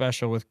something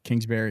special with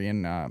Kingsbury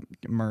and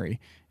Murray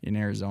in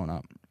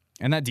Arizona.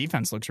 And that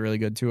defense looks really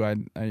good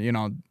too.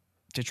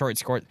 Detroit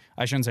scored.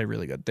 I shouldn't say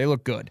really good. They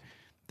look good.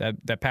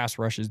 That pass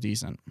rush is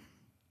decent.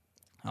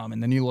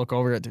 And then you look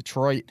over at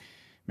Detroit.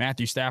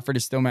 Matthew Stafford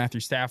is still Matthew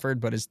Stafford,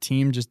 but his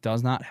team just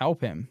does not help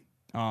him.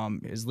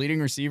 His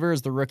leading receiver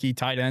is the rookie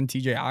tight end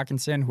TJ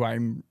Hawkinson, who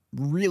I'm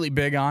really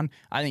big on.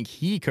 I think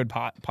he could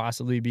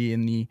possibly be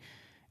in the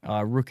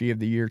Rookie of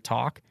the Year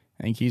talk.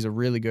 I think he's a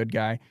really good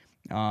guy.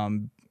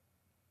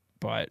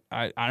 But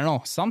I don't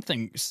know,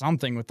 something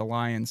with the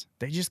Lions.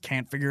 They just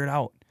can't figure it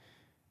out.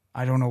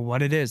 I don't know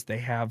what it is. They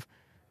have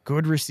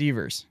good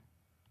receivers.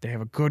 They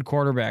have a good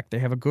quarterback. They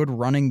have a good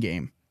running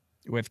game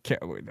with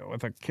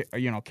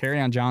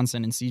Kerryon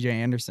Johnson and CJ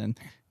Anderson.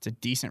 It's a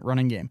decent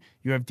running game.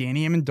 You have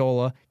Danny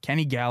Amendola,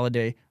 Kenny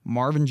Galladay,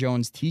 Marvin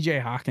Jones,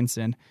 TJ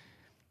Hawkinson,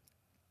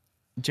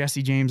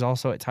 Jesse James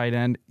also at tight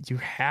end. You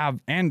have,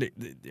 and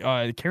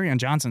Kerryon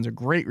Johnson's a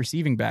great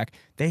receiving back.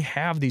 They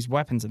have these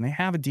weapons, and they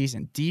have a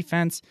decent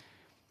defense.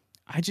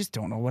 I just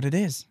don't know what it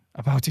is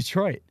about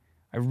Detroit.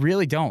 I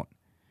really don't.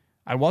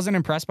 I wasn't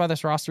impressed by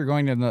this roster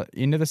going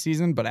into the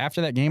season, but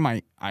after that game,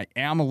 I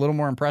am a little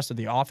more impressed with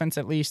the offense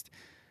at least.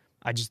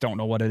 I just don't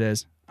know what it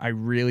is. I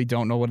really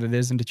don't know what it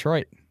is in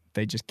Detroit.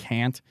 They just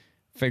can't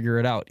figure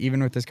it out,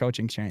 even with this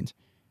coaching change.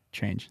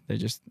 They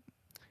just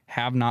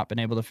have not been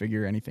able to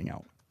figure anything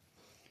out.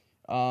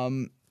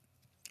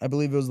 I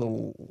believe it was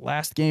the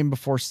last game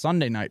before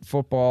Sunday Night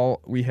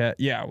Football. We have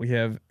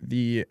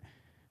the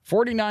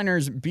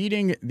 49ers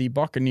beating the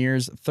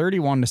Buccaneers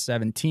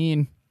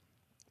 31-17.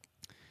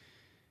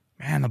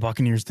 Man, the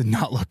Buccaneers did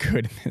not look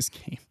good in this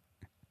game.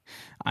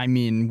 I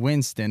mean,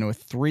 Winston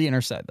with 3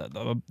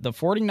 interceptions. The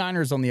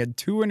 49ers only had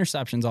 2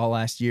 interceptions all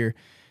last year,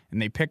 and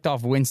they picked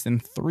off Winston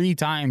 3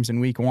 times in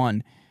week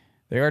 1.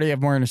 They already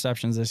have more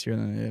interceptions this year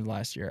than they did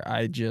last year.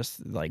 I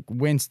just, like,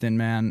 Winston,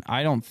 man,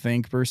 I don't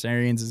think Bruce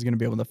Arians is going to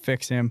be able to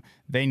fix him.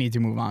 They need to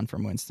move on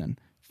from Winston.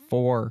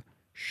 For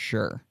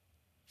sure.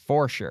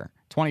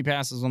 20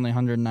 passes, only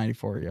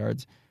 194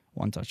 yards,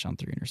 1 touchdown,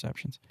 3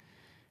 interceptions.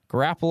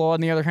 Garoppolo,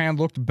 on the other hand,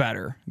 looked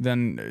better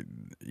than,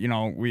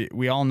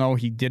 we all know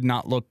he did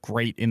not look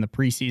great in the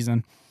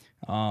preseason.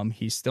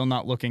 He's still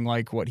not looking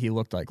like what he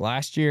looked like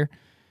last year.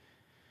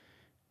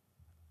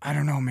 I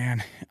don't know,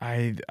 man.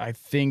 I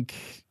think,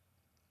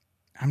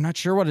 I'm not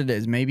sure what it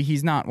is. Maybe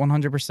he's not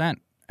 100%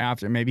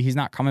 after. Maybe he's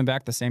not coming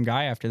back the same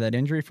guy after that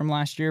injury from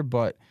last year,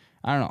 but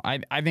I don't know.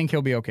 I think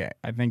he'll be okay.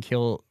 I think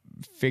he'll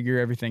figure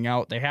everything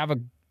out. They have a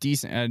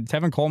decent,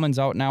 Tevin Coleman's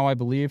out now, I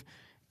believe,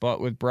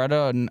 but with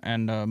Breda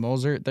and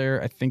Moser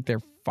there, I think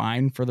they're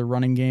fine for the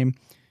running game.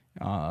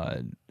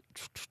 I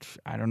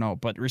don't know,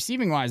 but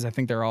receiving wise, I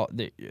think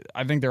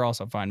they're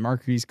also fine.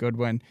 Marquise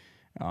Goodwin,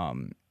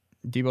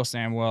 Deebo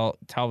Samuel,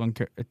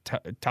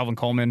 Talvin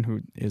Coleman,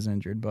 who is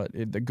injured, but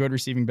the good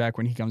receiving back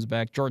when he comes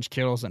back. George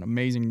Kittle's an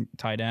amazing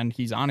tight end.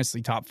 He's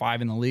honestly top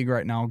 5 in the league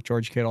right now,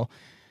 George Kittle.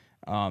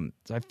 So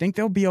I think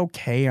they'll be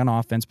okay on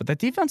offense, but that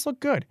defense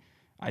looked good.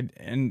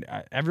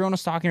 Everyone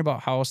was talking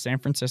about how San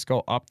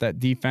Francisco upped that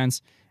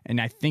defense, and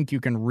I think you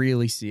can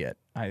really see it.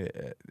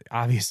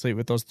 Obviously,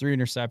 with those 3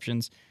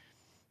 interceptions,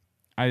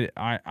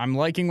 I'm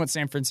liking what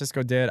San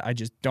Francisco did. I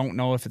just don't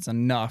know if it's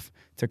enough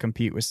to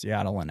compete with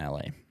Seattle and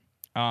LA.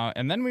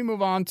 And then we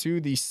move on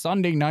to the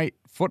Sunday night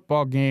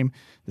football game.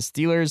 The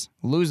Steelers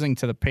losing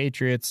to the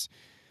Patriots.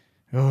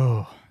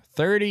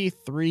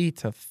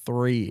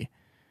 33-3.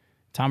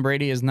 Tom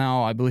Brady is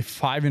now, I believe,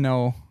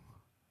 5-0,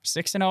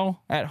 6-0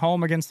 at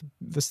home against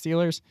the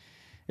Steelers.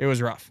 It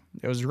was rough.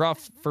 It was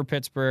rough for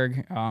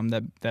Pittsburgh.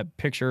 That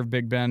picture of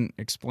Big Ben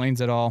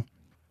explains it all.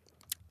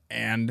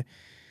 And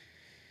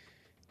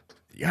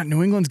yeah,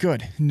 New England's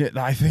good.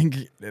 I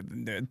think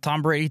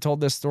Tom Brady told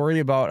this story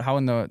about how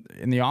in the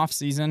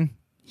offseason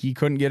he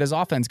couldn't get his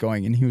offense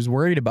going, and he was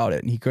worried about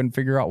it, and he couldn't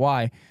figure out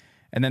why.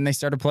 And then they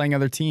started playing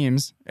other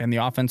teams, and the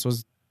offense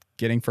was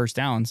getting first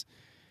downs.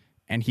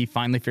 And he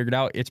finally figured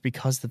out it's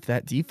because of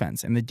that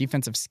defense and the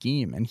defensive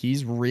scheme. And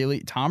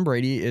Tom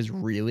Brady is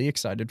really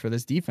excited for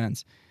this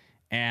defense.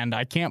 And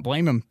I can't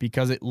blame him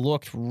because it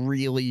looked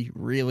really,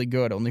 really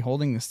good. Only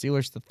holding the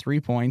Steelers to 3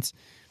 points.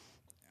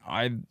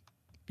 And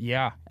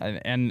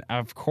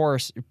of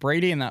course,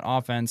 Brady and that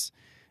offense,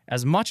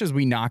 as much as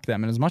we knock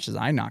them and as much as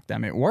I knock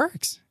them, it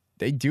works.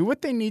 They do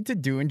what they need to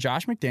do, and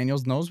Josh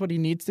McDaniels knows what he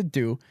needs to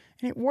do,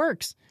 and it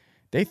works.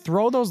 They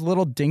throw those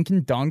little dink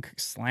and dunk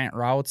slant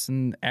routes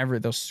and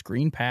those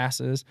screen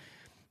passes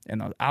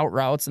and those out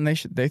routes, and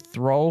they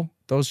throw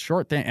those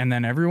short things, and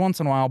then every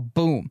once in a while,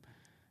 boom,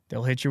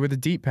 they'll hit you with a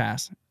deep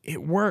pass.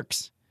 It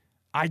works.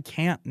 I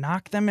can't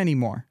knock them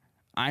anymore.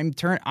 I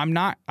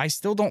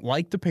still don't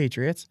like the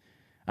Patriots.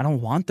 I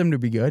don't want them to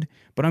be good,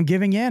 but I'm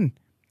giving in.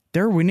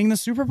 They're winning the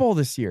Super Bowl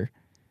this year.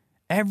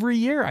 Every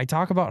year I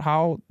talk about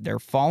how they're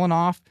falling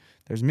off.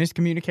 There's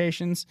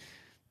miscommunications.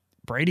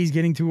 Brady's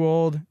getting too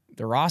old.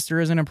 The roster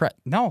isn't impressed.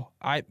 No,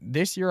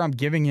 this year I'm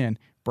giving in.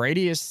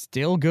 Brady is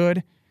still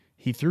good.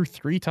 He threw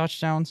 3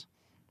 touchdowns.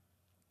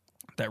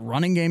 That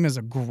running game is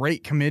a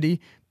great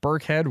committee.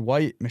 Burkhead,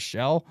 White,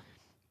 Michelle.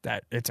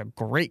 It's a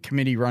great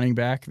committee running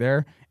back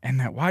there. And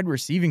that wide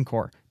receiving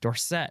core,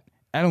 Dorsett,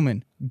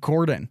 Edelman,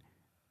 Gordon,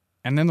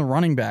 and then the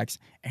running backs.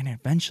 And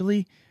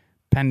eventually,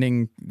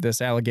 pending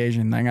this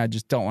allegation thing, I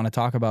just don't want to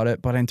talk about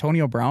it, but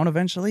Antonio Brown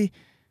eventually.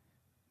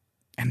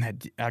 And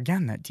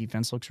that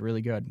defense looks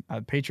really good.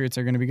 Patriots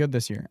are going to be good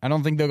this year. I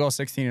don't think they'll go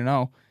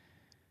 16-0.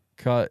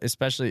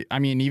 Especially,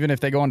 even if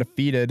they go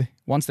undefeated,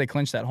 once they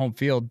clinch that home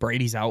field,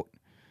 Brady's out.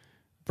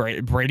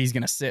 Brady's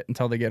going to sit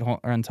until they get home,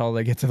 or until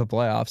they get to the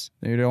playoffs.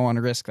 They don't want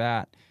to risk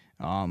that.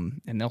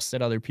 And they'll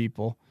sit other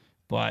people.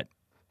 But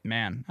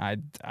man, I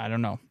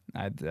don't know.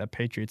 The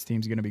Patriots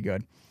team's going to be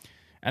good.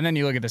 And then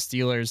you look at the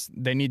Steelers.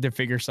 They need to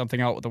figure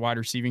something out with the wide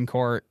receiving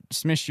core.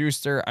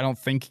 Smith-Schuster, I don't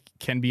think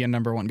can be a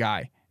number 1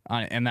 guy.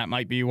 And that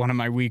might be one of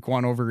my week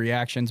 1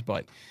 overreactions,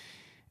 but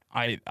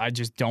I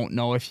just don't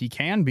know if he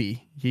can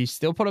be. He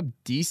still put up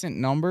decent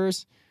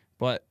numbers,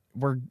 but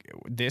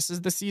this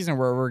is the season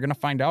where we're going to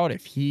find out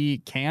if he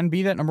can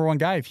be that number 1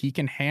 guy, if he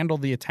can handle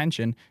the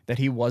attention that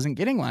he wasn't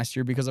getting last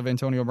year because of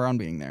Antonio Brown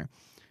being there.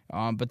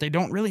 But they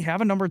don't really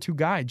have a number 2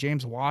 guy.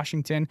 James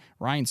Washington,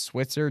 Ryan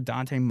Switzer,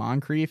 Dante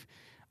Moncrief.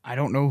 I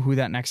don't know who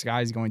that next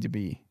guy is going to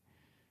be.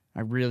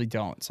 I really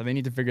don't. So they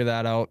need to figure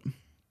that out.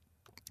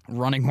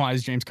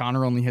 Running-wise, James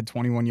Conner only had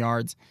 21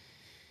 yards,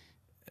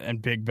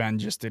 and Big Ben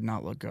just did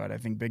not look good. I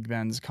think Big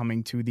Ben's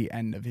coming to the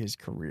end of his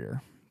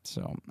career.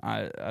 So,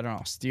 I don't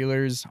know.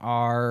 Steelers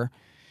are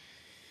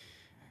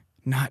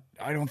not –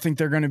 I don't think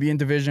they're going to be in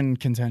division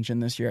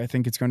contention this year. I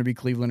think it's going to be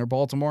Cleveland or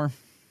Baltimore.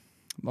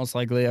 Most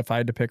likely, if I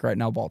had to pick right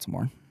now,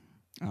 Baltimore.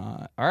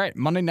 All right,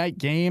 Monday night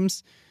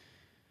games.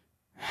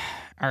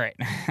 All right,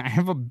 I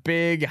have a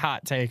big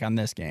hot take on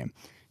this game.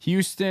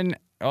 Houston,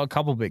 a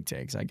couple big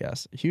takes, I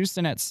guess.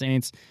 Houston at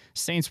Saints.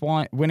 Saints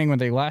winning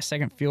with a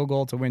last-second field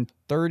goal to win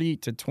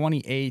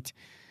 30-28.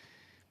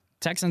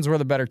 Texans were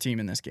the better team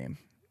in this game.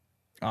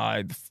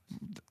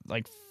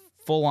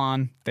 Full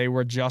on, they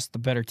were just the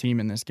better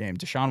team in this game.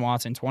 Deshaun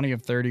Watson, 20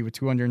 of 30 with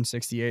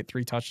 268,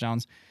 3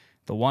 touchdowns,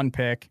 the 1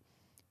 pick.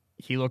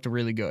 He looked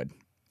really good.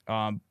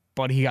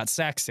 But he got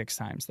sacked 6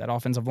 times. That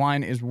offensive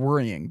line is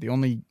worrying. The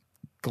only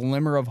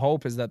glimmer of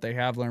hope is that they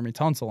have Laramie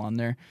Tunsil on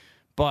there,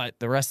 but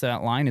the rest of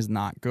that line is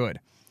not good.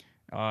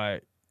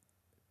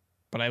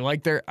 But I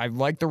like the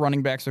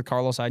running backs with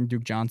Carlos Hyde and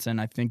Duke Johnson.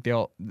 I think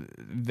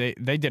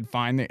they did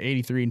fine. They're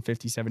 83 and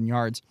 57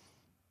 yards.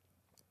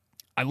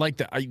 I like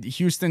that.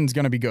 Houston's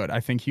going to be good.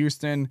 I think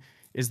Houston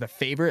is the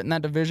favorite in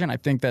that division. I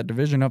think that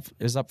division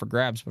is up for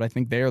grabs, but I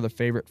think they are the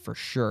favorite for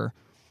sure.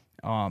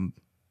 And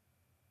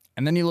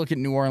then you look at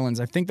New Orleans.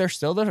 I think they're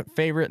still the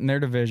favorite in their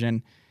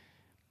division,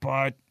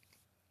 but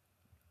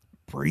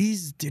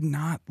Breeze did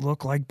not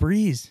look like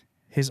Breeze.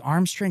 His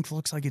arm strength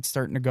looks like it's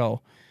starting to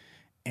go.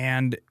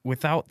 And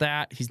without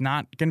that, he's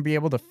not going to be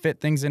able to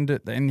fit things into,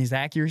 and his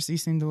accuracy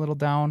seemed a little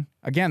down.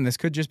 Again, this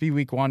could just be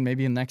week one.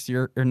 Maybe in next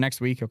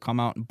week he'll come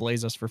out and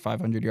blaze us for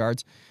 500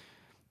 yards.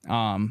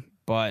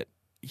 But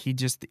he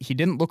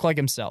didn't look like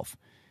himself.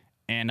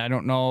 And I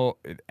don't know,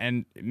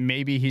 and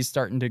maybe he's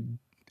starting to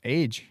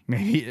age.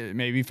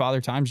 Maybe Father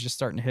Time's just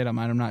starting to hit him.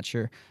 I'm not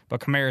sure. But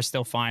Kamara's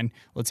still fine.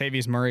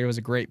 Latavius Murray was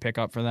a great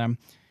pickup for them.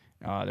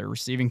 Their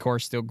receiving core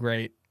is still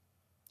great.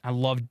 I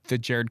loved the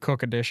Jared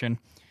Cook addition.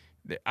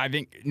 I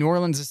think New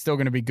Orleans is still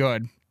going to be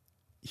good.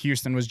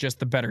 Houston was just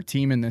the better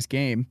team in this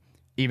game,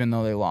 even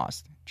though they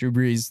lost. Drew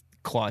Brees,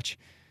 clutch.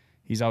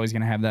 He's always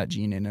going to have that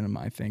gene in him,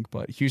 I think.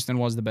 But Houston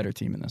was the better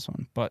team in this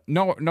one. But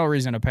no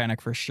reason to panic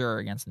for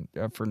sure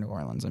for New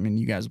Orleans. I mean,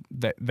 you guys,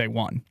 they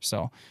won,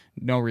 so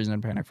no reason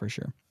to panic for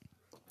sure.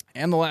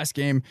 And the last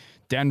game,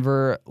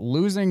 Denver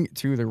losing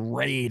to the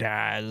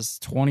Raiders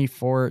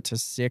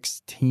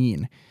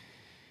 24-16.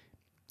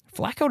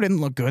 Flacco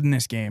didn't look good in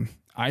this game.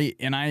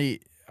 I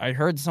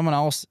heard someone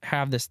else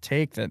have this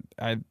take that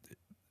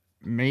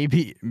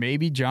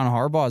maybe John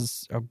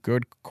Harbaugh's a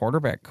good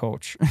quarterback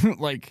coach.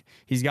 Like,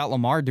 he's got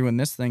Lamar doing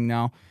this thing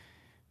now,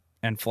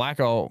 and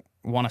Flacco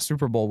won a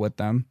Super Bowl with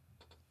them,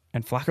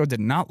 and Flacco did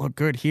not look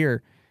good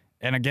here.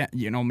 And again,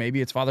 maybe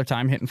it's Father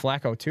Time hitting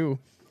Flacco too.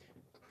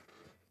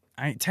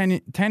 10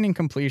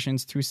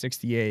 incompletions,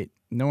 268,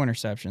 no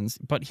interceptions,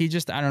 but he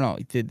just, I don't know,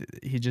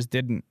 he just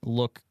didn't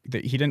look,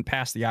 he didn't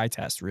pass the eye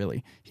test,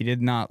 really. He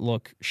did not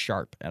look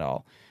sharp at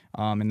all.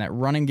 In that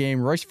running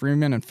game, Royce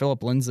Freeman and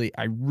Phillip Lindsay,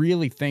 I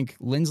really think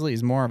Lindsay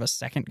is more of a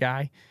second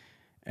guy,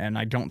 and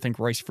I don't think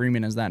Royce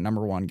Freeman is that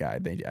number one guy.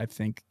 I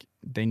think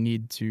they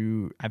need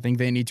to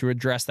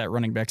address that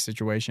running back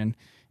situation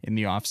in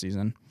the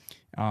offseason.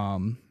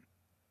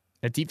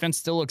 That defense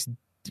still looks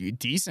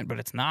decent, but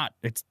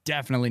it's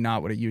definitely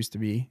not what it used to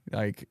be.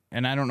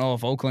 And I don't know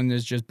if Oakland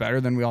is just better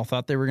than we all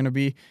thought they were going to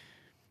be,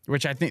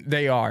 which I think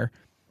they are,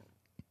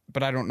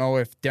 but I don't know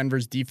if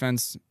Denver's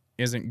defense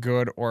isn't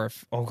good or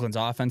if Oakland's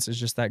offense is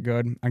just that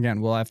good.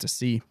 Again, we'll have to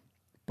see.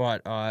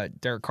 But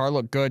Derek Carr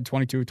looked good,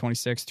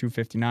 22-26,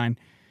 259.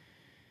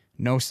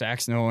 No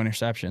sacks, no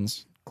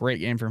interceptions. Great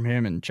game from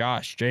him. And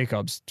Josh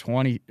Jacobs,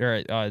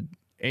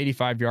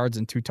 85 yards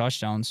and 2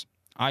 touchdowns.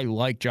 I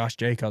like Josh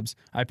Jacobs.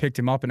 I picked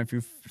him up in a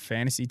few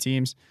fantasy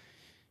teams.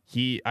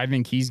 I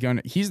think he's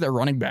their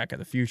running back of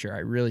the future. I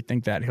really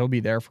think that he'll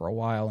be there for a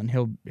while, and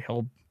he'll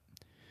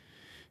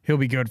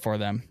be good for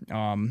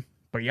them.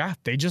 But yeah,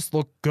 they just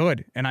look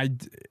good, and I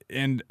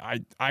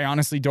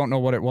honestly don't know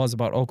what it was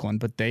about Oakland,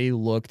 but they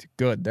looked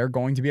good. They're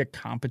going to be a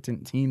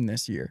competent team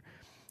this year.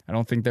 I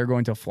don't think they're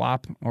going to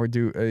flop or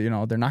do. They're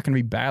not going to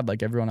be bad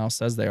like everyone else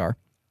says they are.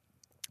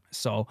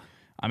 So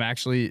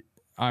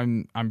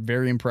I'm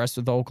very impressed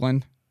with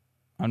Oakland.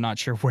 I'm not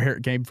sure where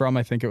it came from.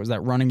 I think it was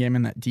that running game,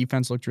 and that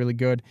defense looked really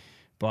good.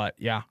 But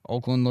yeah,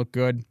 Oakland looked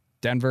good.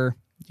 Denver,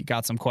 you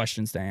got some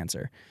questions to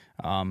answer.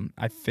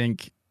 I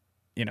think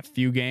in a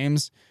few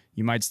games,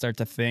 you might start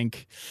to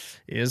think,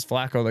 is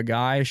Flacco the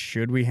guy?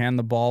 Should we hand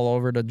the ball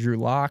over to Drew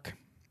Lock?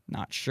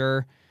 Not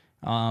sure.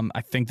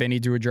 I think they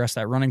need to address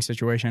that running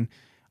situation.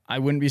 I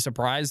wouldn't be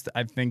surprised.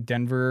 I think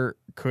Denver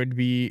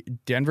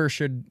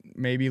should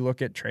maybe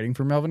look at trading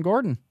for Melvin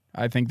Gordon.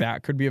 I think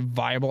that could be a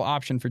viable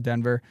option for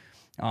Denver.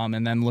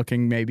 And then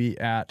looking maybe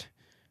at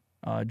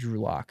Drew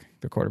Lock,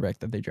 the quarterback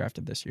that they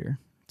drafted this year.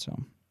 So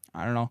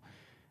I don't know.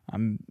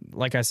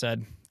 Like I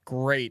said,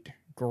 great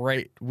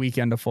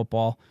weekend of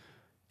football.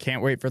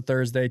 Can't wait for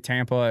Thursday,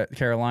 Tampa at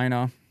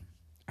Carolina.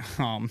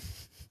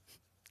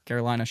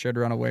 Carolina should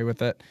run away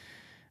with it.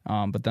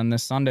 But then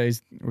this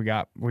Sunday's we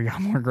got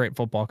more great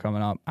football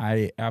coming up.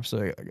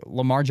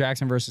 Lamar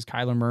Jackson versus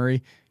Kyler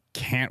Murray.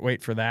 Can't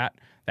wait for that.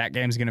 That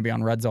game's going to be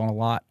on Red Zone a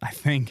lot, I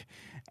think.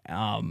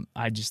 I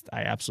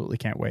absolutely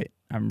can't wait.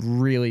 I'm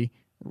really,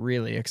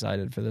 really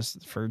excited for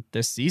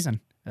this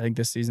season. I think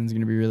this season's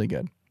going to be really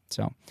good.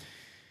 So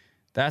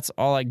that's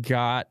all I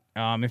got.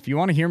 If you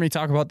want to hear me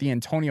talk about the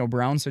Antonio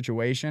Brown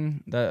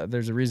situation,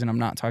 there's a reason I'm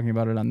not talking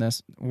about it on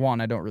this.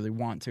 One, I don't really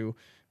want to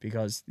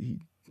because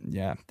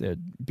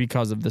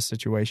of this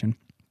situation.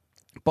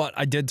 But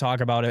I did talk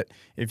about it.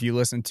 If you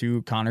listen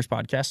to Connor's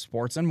podcast,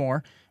 Sports and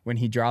More, when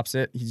he drops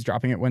it, he's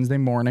dropping it Wednesday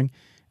morning.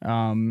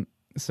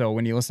 So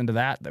when you listen to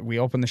that, we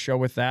open the show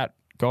with that.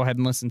 Go ahead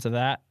and listen to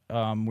that.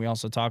 We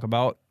also talk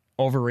about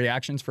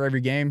overreactions for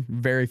every game.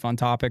 Very fun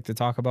topic to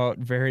talk about.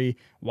 Very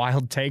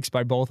wild takes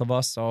by both of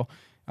us. So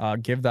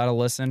give that a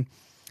listen.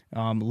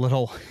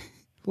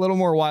 little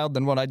more wild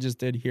than what I just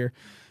did here.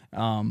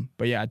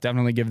 But yeah,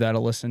 definitely give that a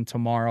listen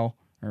tomorrow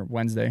or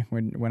Wednesday,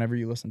 whenever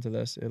you listen to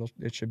this.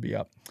 It should be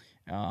up.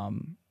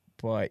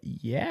 But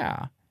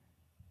yeah,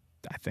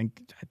 I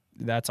think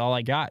that's all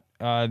I got.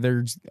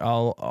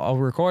 I'll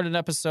record an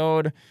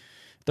episode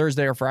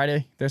Thursday or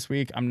Friday this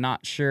week. I'm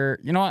not sure.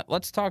 You know what?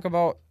 Let's talk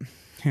about.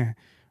 I'm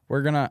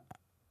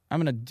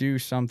gonna do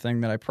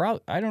something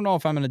that I don't know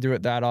if I'm gonna do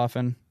it that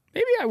often.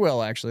 Maybe I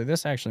will actually.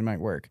 This actually might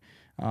work.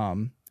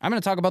 I'm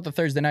gonna talk about the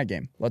Thursday night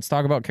game. Let's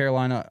talk about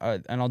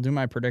Carolina, and I'll do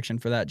my prediction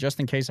for that just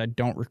in case I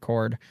don't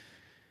record.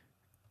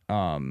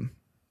 Come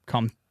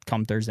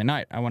Thursday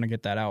night, I want to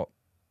get that out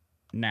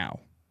now.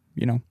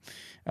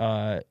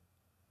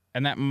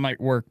 And that might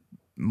work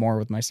more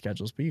with my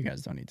schedules, but you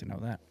guys don't need to know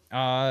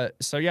that.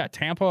 So yeah,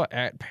 Tampa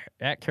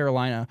at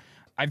Carolina.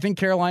 I think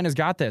Carolina's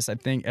got this. I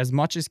think as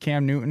much as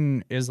Cam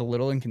Newton is a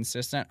little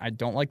inconsistent, I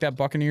don't like that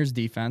Buccaneers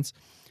defense.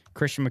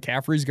 Christian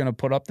McCaffrey's going to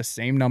put up the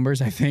same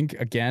numbers, I think,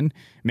 again,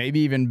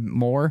 maybe even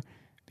more,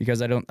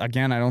 because I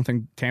don't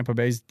think Tampa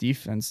Bay's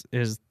defense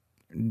is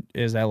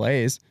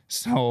LA's.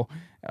 So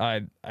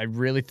I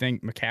really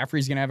think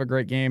McCaffrey's going to have a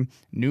great game.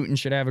 Newton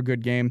should have a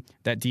good game.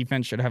 That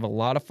defense should have a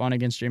lot of fun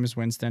against Jameis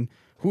Winston.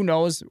 Who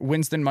knows?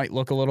 Winston might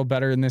look a little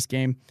better in this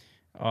game.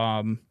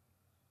 And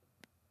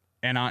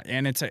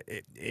it's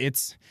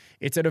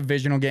a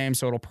divisional game,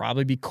 so it'll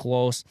probably be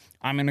close.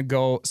 I'm going to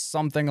go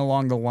something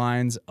along the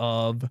lines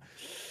of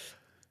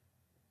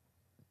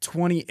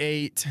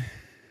 28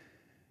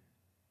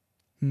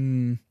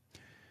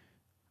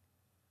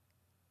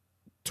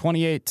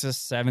 to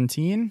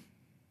 17,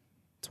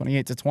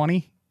 28 to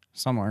 20,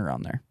 somewhere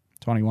around there.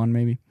 21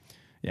 maybe.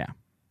 Yeah,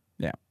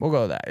 we'll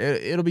go with that.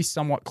 It'll be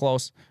somewhat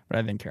close, but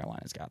I think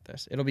Carolina's got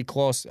this. It'll be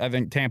close. I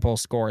think Tampa will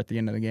score at the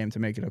end of the game to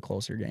make it a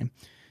closer game.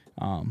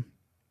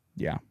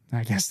 Yeah,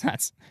 I guess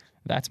that's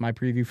my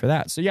preview for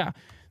that. So yeah,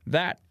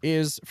 that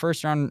is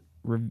first round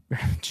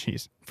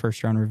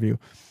review.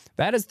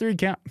 That is 3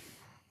 count.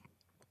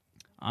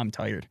 I'm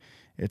tired.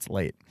 It's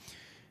late.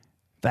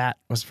 That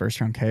was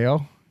first round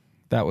KO.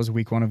 That was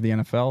week 1 of the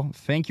NFL.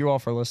 Thank you all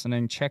for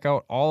listening. Check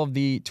out all of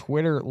the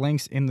Twitter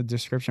links in the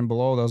description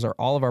below. Those are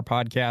all of our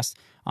podcasts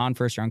on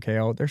First Round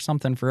KO. There's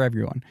something for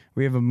everyone.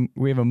 We have a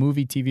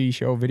movie, TV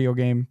show, video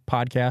game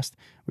podcast.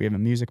 We have a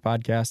music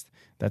podcast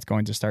that's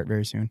going to start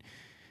very soon.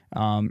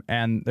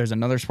 And there's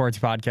another sports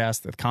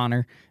podcast with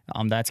Connor.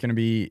 That's going to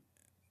be,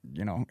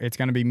 it's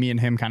going to be me and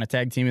him kind of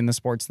tag teaming the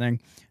sports thing.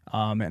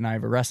 And I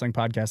have a wrestling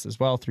podcast as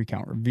well, 3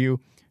 Count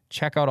Review.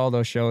 Check out all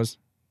those shows.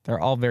 They're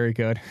all very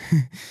good.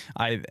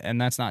 And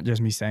that's not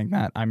just me saying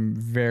that. I'm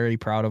very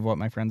proud of what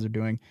my friends are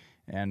doing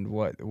and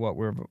what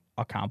we're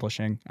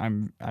accomplishing.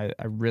 I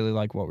really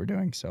like what we're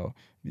doing. So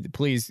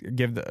please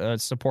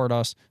support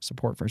us,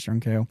 support First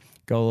Round KO.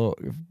 Go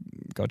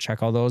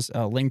check all those.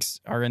 Links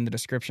are in the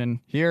description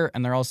here,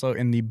 and they're also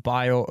in the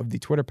bio of the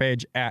Twitter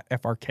page at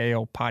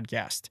FRKO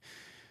Podcast.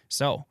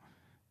 So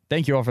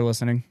thank you all for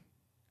listening,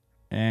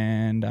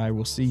 and I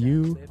will see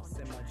you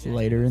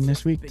later in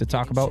this week to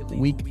talk about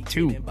week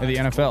 2 of the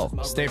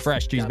NFL. Stay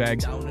fresh, cheese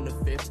bags.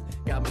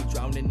 Got me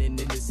drowning in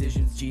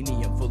indecisions.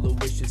 Genie, I'm full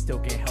of wishes. Still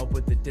can't help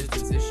with the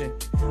disposition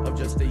of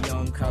just a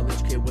young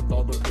college kid with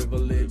all the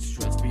privilege.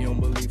 Stress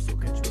beyond belief, so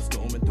catch me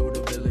storming through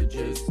the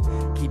villages.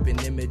 Keep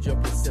an image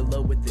of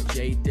Priscilla with the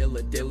J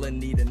Dilla.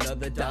 Need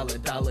another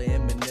dollar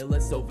in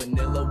Manila. So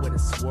vanilla with a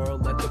swirl,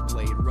 let the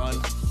blade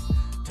run.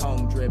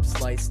 Tongue drip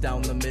slice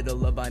down the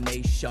middle of our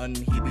nation.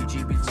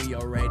 Heebie-jeebies, we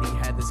already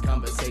had this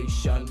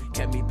conversation.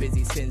 Kept me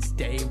busy since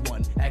day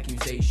 1.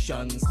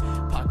 Accusations,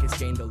 pockets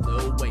gained a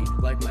little weight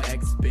like my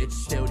ex-bitch.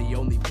 Still the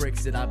only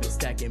bricks that I've been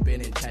stacking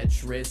been in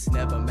Tetris.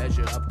 Never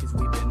measure up cause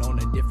we've been on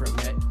a different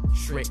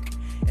metric.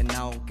 And I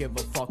don't give a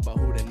fuck about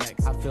who the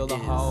next I feel the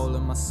hole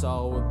in my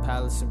soul with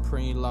Palace and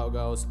Supreme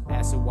logos.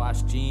 Acid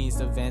wash jeans,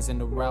 the Vans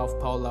and the Ralph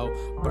Polo.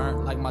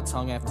 Burnt like my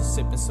tongue after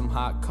sipping some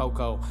hot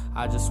cocoa.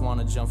 I just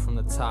wanna jump from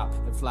the top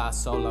and fly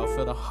solo.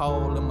 Feel the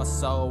hole in my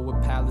soul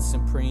with Palace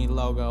and Supreme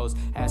logos.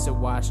 Acid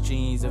wash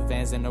jeans, the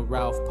Vans and the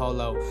Ralph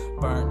Polo.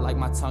 Burnt like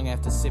my tongue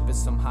after sipping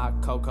some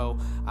hot cocoa.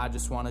 I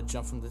just wanna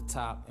jump from the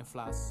top and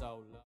fly solo.